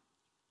am.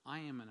 I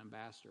am an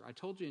ambassador. I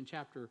told you in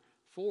chapter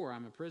 4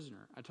 I'm a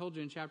prisoner. I told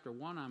you in chapter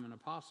 1 I'm an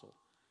apostle.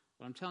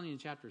 But I'm telling you in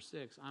chapter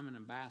 6 I'm an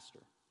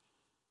ambassador.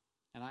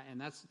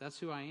 And that's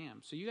who I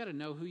am. So you got to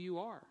know who you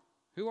are.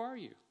 Who are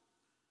you?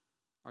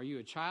 Are you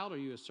a child? Are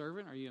you a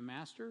servant? Are you a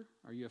master?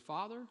 Are you a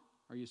father?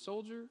 Are you a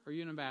soldier? Are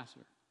you an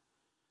ambassador?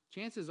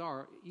 Chances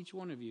are, each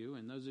one of you,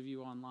 and those of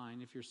you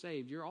online, if you're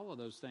saved, you're all of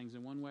those things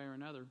in one way or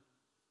another.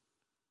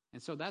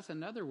 And so that's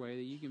another way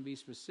that you can be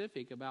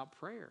specific about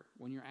prayer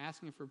when you're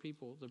asking for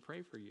people to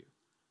pray for you.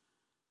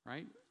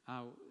 right?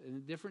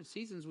 In different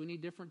seasons, we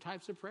need different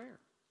types of prayer,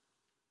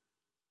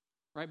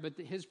 right? But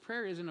his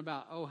prayer isn't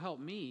about, oh, help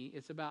me.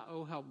 It's about,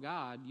 oh, help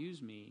God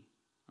use me.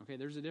 Okay,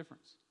 there's a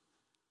difference.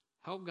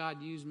 Help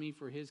God use me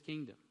for his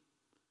kingdom.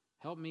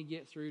 Help me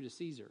get through to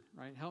Caesar,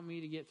 right? Help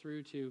me to get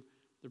through to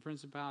the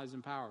principalities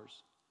and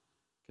powers,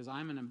 because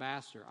I'm an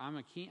ambassador. I'm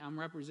a king. I'm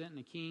representing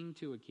a king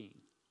to a king,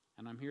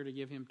 and I'm here to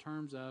give him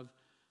terms of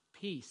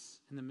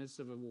peace in the midst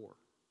of a war.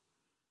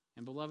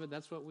 And beloved,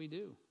 that's what we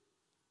do.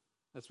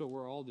 That's what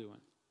we're all doing,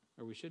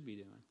 or we should be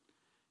doing.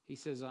 He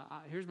says,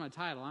 here's my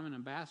title. I'm an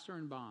ambassador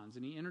in bonds.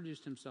 And he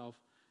introduced himself,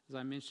 as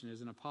I mentioned,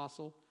 as an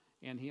apostle,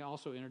 and he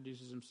also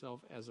introduces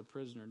himself as a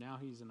prisoner. Now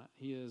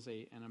he is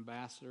an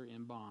ambassador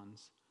in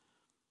bonds.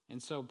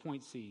 And so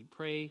point C,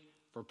 pray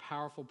for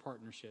powerful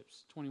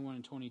partnerships, 21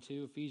 and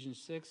 22, Ephesians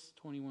 6,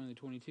 21 and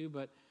 22,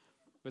 but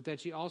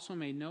that ye also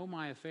may know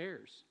my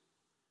affairs.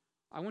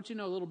 I want you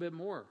to know a little bit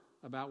more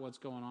about what's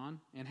going on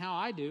and how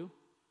I do.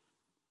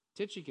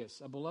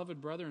 Tychicus, a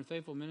beloved brother and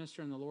faithful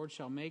minister in the Lord,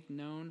 shall make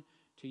known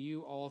to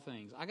you all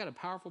things. I got a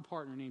powerful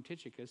partner named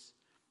Tychicus,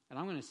 and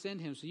I'm going to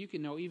send him so you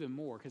can know even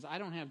more, because I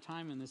don't have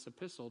time in this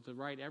epistle to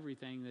write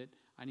everything that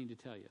I need to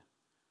tell you.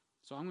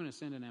 So I'm going to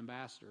send an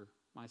ambassador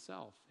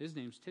myself. His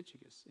name's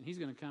Tychicus, and he's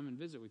going to come and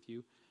visit with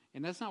you.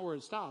 And that's not where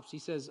it stops. He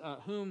says,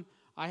 whom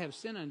I have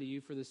sent unto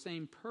you for the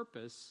same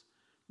purpose,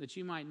 that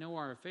you might know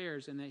our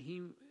affairs, and that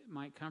he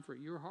might comfort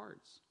your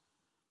hearts.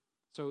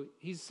 So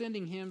he's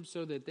sending him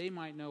so that they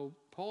might know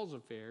Paul's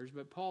affairs,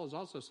 but Paul is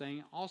also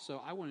saying,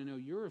 also, I want to know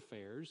your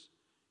affairs.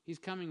 He's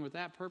coming with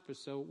that purpose.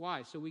 So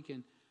why? So we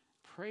can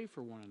pray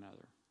for one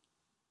another,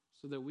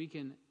 so that we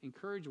can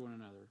encourage one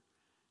another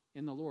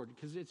in the Lord,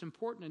 because it's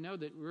important to know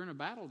that we're in a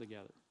battle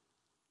together.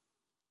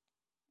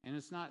 And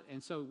it's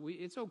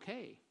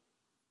okay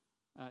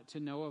to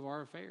know of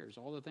our affairs,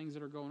 all the things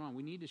that are going on.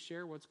 We need to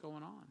share what's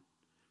going on.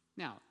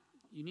 Now,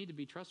 you need to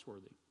be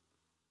trustworthy.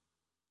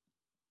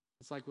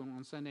 It's like when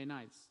on Sunday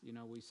nights,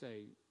 we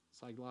say,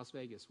 it's like Las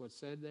Vegas. What's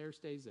said there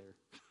stays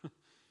there,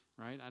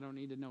 right? I don't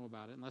need to know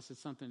about it unless it's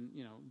something,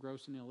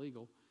 gross and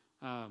illegal.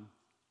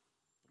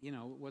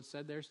 What's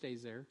said there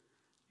stays there.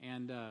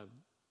 And,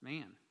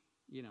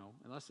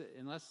 unless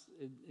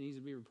it needs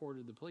to be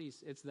reported to the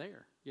police, it's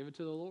there. Give it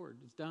to the Lord.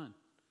 It's done.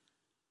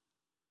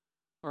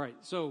 All right,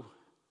 so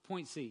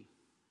point C.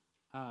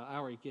 I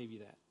already gave you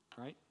that,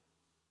 right?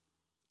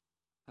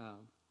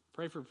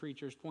 Pray for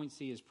preachers. Point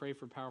C is pray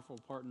for powerful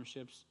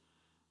partnerships.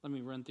 Let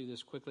me run through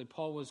this quickly.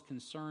 Paul was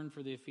concerned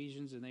for the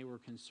Ephesians, and they were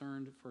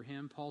concerned for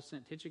him. Paul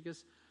sent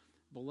Tychicus,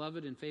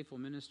 beloved and faithful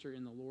minister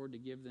in the Lord, to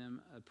give them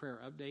a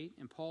prayer update.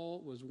 And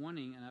Paul was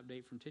wanting an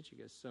update from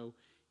Tychicus, so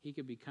he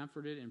could be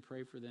comforted and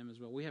pray for them as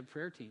well. We have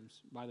prayer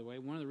teams, by the way.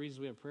 One of the reasons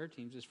we have prayer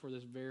teams is for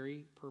this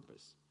very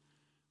purpose.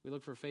 We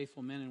look for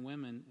faithful men and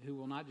women who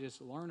will not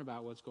just learn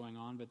about what's going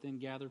on, but then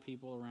gather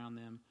people around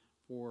them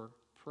for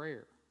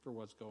prayer for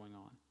what's going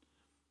on.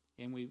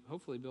 And we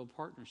hopefully build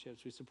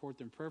partnerships. We support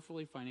them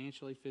prayerfully,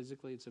 financially,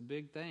 physically. It's a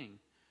big thing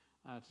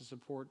to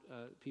support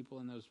people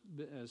in those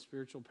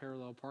spiritual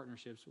parallel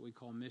partnerships that we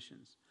call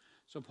missions.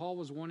 So Paul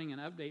was wanting an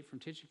update from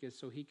Tychicus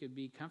so he could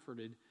be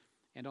comforted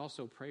and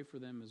also pray for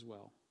them as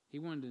well. He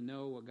wanted to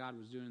know what God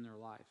was doing in their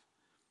life.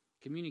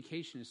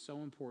 Communication is so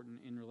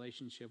important in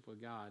relationship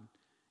with God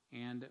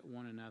and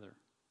one another.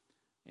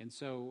 And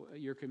so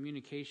your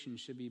communication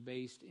should be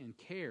based in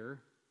care,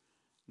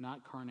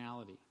 not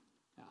carnality.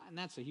 And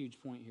that's a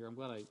huge point here. I'm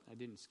glad I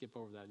didn't skip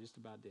over that. I just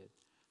about did.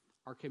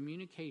 Our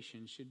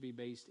communication should be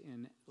based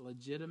in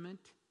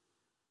legitimate,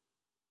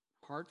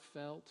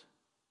 heartfelt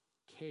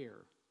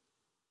care,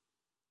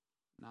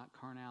 not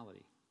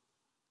carnality.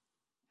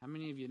 How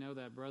many of you know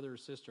that brother or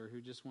sister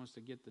who just wants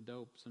to get the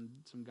dope,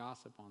 some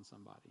gossip on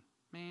somebody?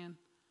 Man,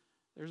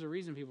 there's a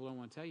reason people don't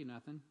want to tell you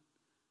nothing,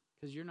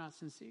 because you're not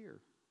sincere.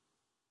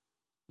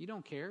 You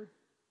don't care.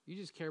 You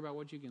just care about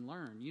what you can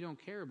learn. You don't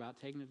care about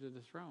taking it to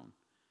the throne.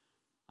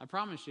 I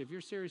promise you, if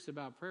you're serious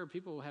about prayer,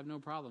 people will have no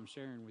problem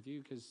sharing with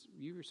you, because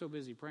you're so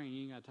busy praying,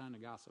 you ain't got time to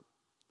gossip.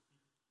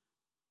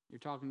 You're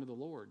talking to the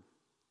Lord.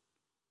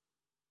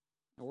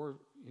 Or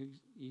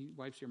he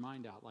wipes your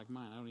mind out like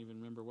mine. I don't even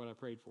remember what I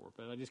prayed for,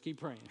 but I just keep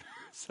praying.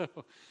 So,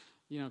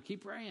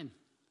 keep praying.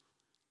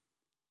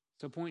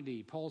 So point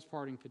D, Paul's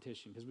parting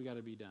petition, because we got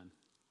to be done.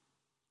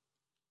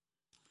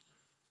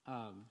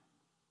 Oh,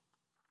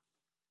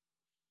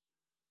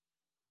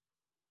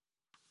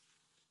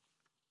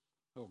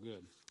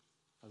 good.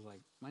 I was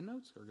like, my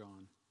notes are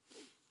gone.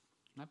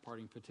 My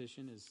parting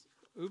petition is,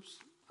 oops,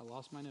 I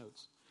lost my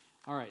notes.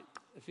 All right,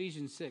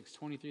 Ephesians 6,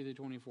 23 through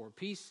 24.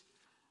 Peace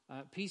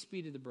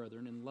be to the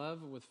brethren, and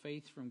love with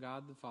faith from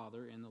God the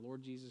Father and the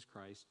Lord Jesus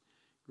Christ.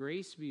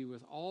 Grace be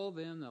with all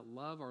them that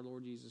love our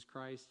Lord Jesus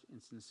Christ in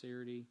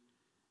sincerity.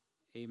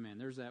 Amen.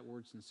 There's that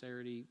word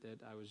sincerity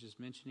that I was just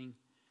mentioning.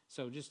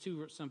 So just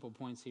two simple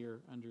points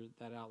here under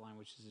that outline,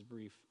 which is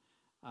brief.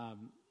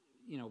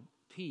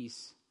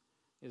 Peace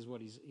is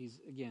what he's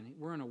again,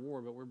 we're in a war,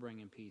 but we're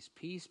bringing peace.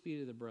 Peace be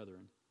to the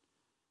brethren,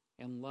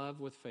 and love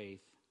with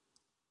faith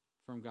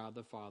from God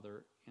the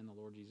Father and the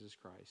Lord Jesus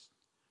Christ.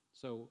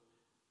 So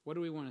What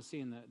do we want to see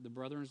in the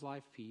brethren's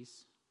life?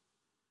 Peace.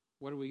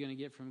 What are we going to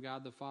get from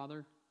God the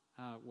Father?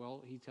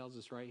 Well, he tells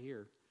us right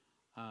here,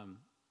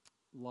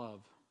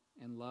 love,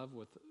 and love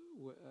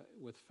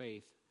with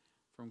faith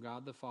from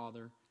God the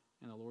Father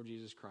and the Lord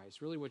Jesus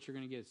Christ. Really what you're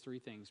going to get is three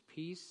things: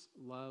 peace,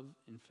 love,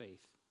 and faith.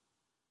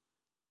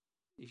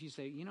 If you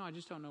say, I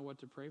just don't know what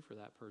to pray for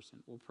that person,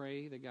 well,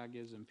 pray that God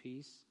gives them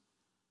peace,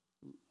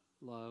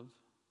 love,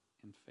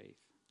 and faith.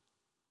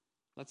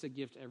 That's a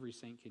gift every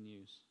saint can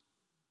use.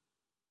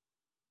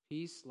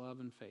 Peace,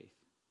 love, and faith.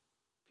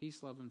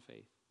 Peace, love, and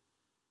faith.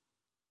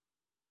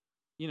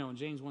 In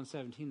James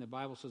 1:17, the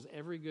Bible says,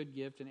 every good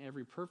gift and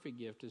every perfect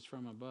gift is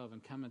from above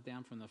and cometh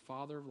down from the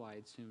Father of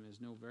lights, whom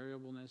is no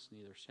variableness,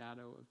 neither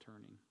shadow of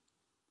turning.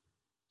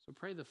 So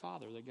pray the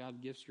Father that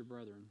God gifts your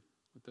brethren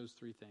with those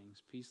three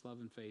things: peace, love,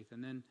 and faith.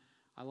 And then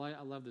I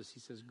love this. He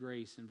says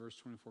grace in verse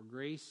 24.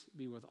 Grace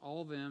be with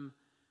all them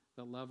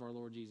that love our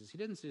Lord Jesus. He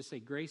doesn't just say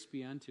grace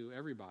be unto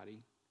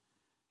everybody.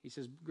 He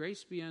says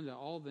grace be unto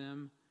all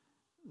them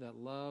that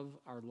love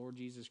our Lord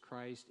Jesus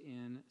Christ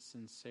in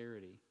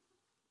sincerity.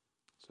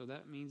 So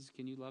that means,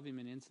 can you love him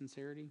in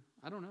insincerity?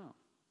 I don't know,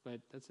 but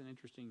that's an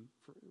interesting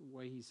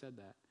way he said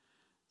that.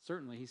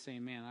 Certainly he's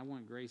saying, man, I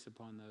want grace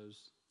upon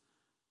those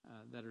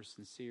that are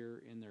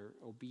sincere in their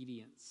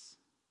obedience.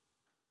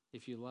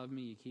 If you love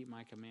me, you keep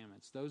my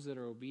commandments. Those that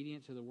are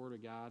obedient to the word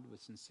of God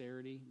with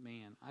sincerity,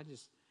 man,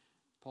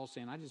 Paul's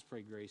saying, I just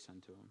pray grace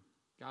unto them.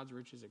 God's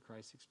riches at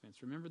Christ's expense.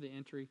 Remember the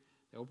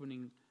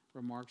opening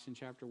remarks in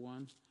chapter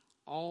 1?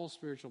 All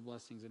spiritual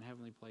blessings in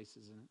heavenly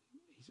places. And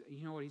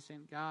you know what he's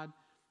saying? God,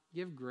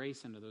 give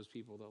grace unto those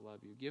people that love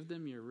you. Give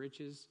them your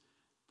riches.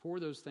 Pour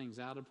those things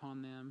out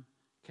upon them.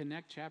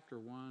 Connect chapter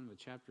 1 with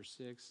chapter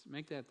 6.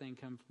 Make that thing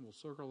come full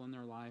circle in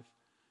their life.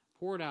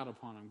 Pour it out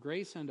upon them.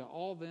 Grace unto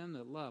all them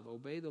that love.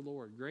 Obey the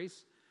Lord.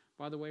 Grace,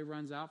 by the way,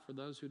 runs out for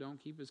those who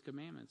don't keep his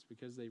commandments,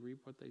 because they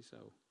reap what they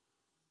sow.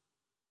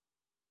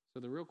 So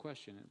the real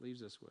question it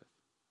leaves us with,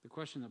 the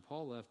question that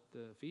Paul left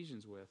the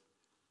Ephesians with,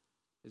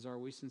 is, are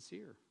we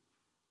sincere?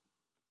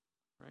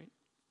 Right?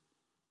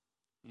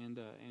 And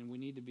we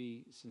need to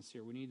be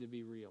sincere. We need to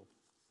be real.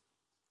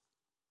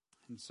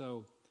 And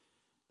so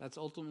that's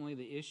ultimately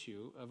the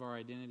issue of our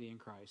identity in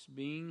Christ.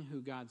 Being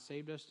who God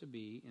saved us to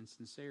be in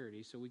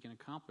sincerity, so we can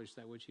accomplish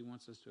that which he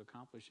wants us to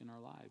accomplish in our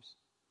lives.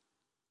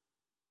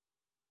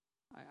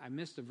 I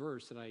missed a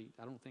verse that I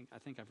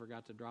think I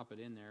forgot to drop it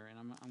in there, and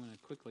I'm going to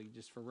quickly,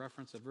 just for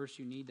reference, a verse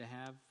you need to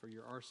have for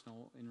your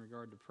arsenal in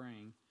regard to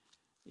praying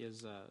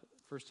is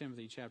 1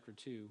 Timothy chapter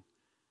 2.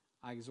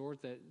 I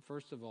exhort that,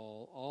 first of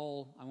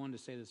all, I wanted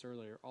to say this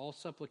earlier, all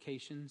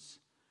supplications,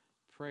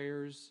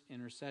 prayers,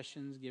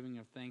 intercessions, giving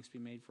of thanks be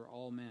made for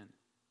all men.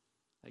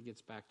 That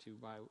gets back to,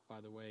 by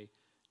the way,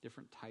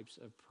 different types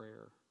of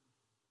prayer.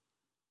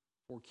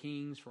 For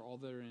kings, for all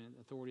that are in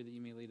authority, that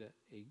you may lead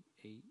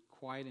a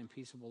quiet and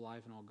peaceable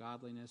life in all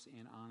godliness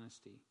and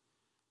honesty.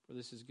 For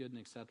this is good and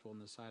acceptable in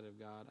the sight of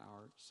God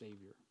our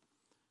Savior.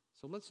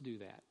 So let's do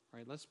that,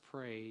 right? Let's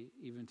pray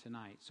even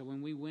tonight. So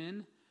when we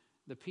win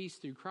the peace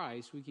through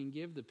Christ, we can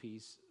give the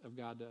peace of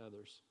God to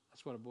others.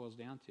 That's what it boils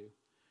down to.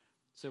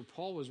 So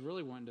Paul was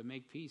really wanting to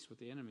make peace with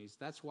the enemies.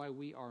 That's why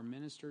we are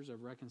ministers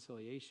of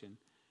reconciliation,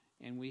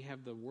 and we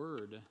have the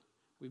word.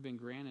 We've been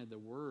granted the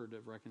word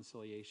of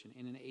reconciliation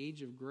in an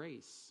age of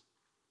grace,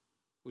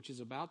 which is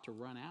about to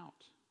run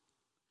out.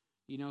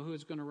 You know who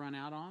it's going to run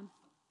out on?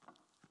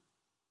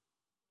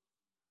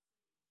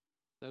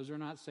 Those are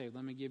not saved.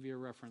 Let me give you a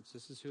reference.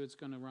 This is who it's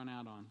going to run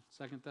out on.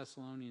 2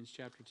 Thessalonians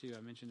chapter 2.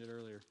 I mentioned it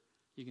earlier.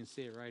 You can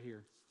see it right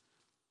here.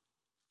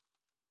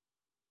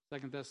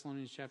 2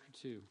 Thessalonians chapter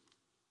 2.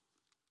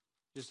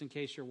 Just in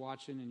case you're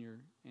watching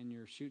and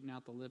you're shooting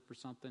out the lip or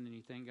something and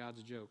you think God's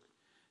a joke.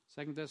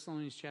 2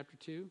 Thessalonians chapter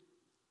 2,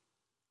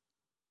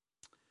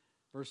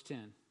 verse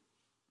 10.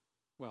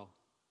 Well,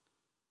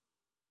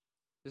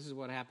 this is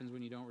what happens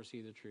when you don't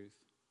receive the truth.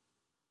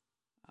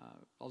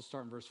 I'll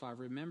start in verse 5.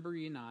 Remember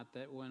ye not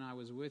that when I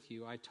was with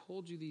you, I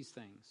told you these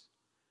things.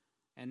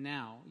 And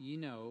now ye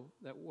know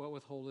that what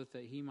withholdeth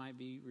that he might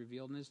be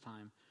revealed in his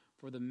time.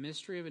 For the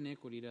mystery of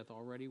iniquity doth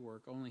already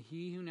work. Only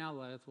he who now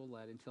letteth will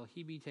let, until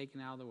he be taken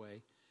out of the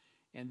way.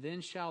 And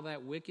then shall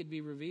that wicked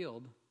be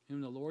revealed,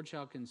 whom the Lord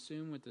shall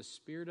consume with the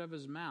spirit of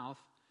his mouth,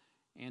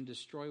 and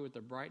destroy with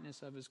the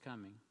brightness of his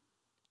coming.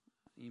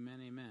 Amen,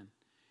 amen.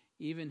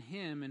 Even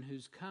him in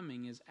whose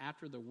coming is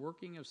after the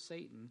working of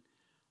Satan,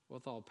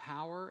 with all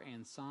power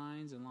and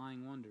signs and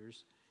lying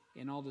wonders,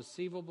 in all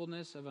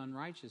deceivableness of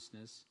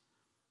unrighteousness,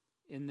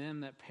 in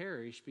them that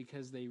perish,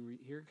 because they,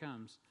 here it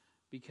comes,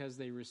 because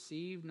they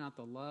receive not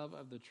the love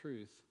of the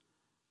truth,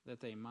 that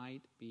they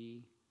might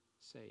be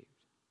saved.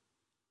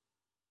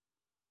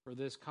 For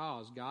this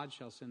cause God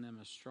shall send them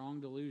a strong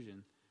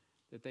delusion,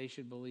 that they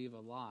should believe a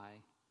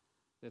lie,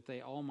 that they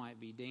all might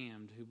be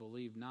damned who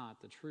believed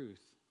not the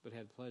truth, but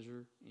had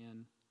pleasure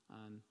in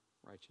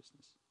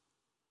unrighteousness.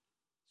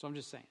 So I'm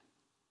just saying.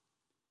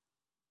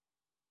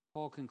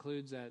 Paul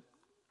concludes that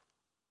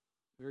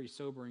very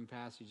sobering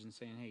passage in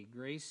saying, hey,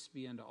 grace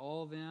be unto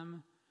all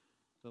them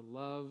to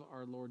love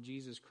our Lord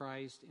Jesus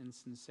Christ in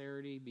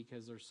sincerity,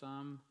 because there's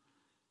some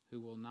who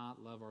will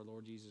not love our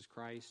Lord Jesus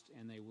Christ,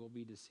 and they will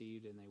be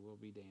deceived and they will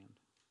be damned.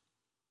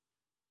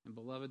 And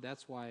beloved,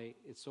 that's why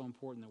it's so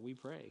important that we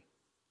pray,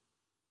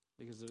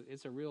 because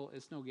it's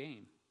no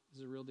game.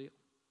 It's a real deal.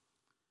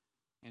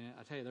 And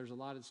I tell you, there's a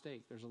lot at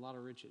stake. There's a lot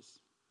of riches,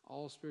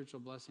 all spiritual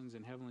blessings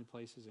in heavenly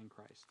places in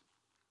Christ.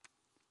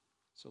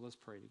 So let's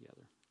pray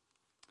together.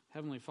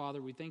 Heavenly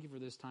Father, we thank you for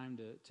this time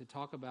to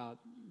talk about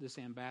this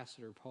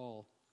ambassador, Paul.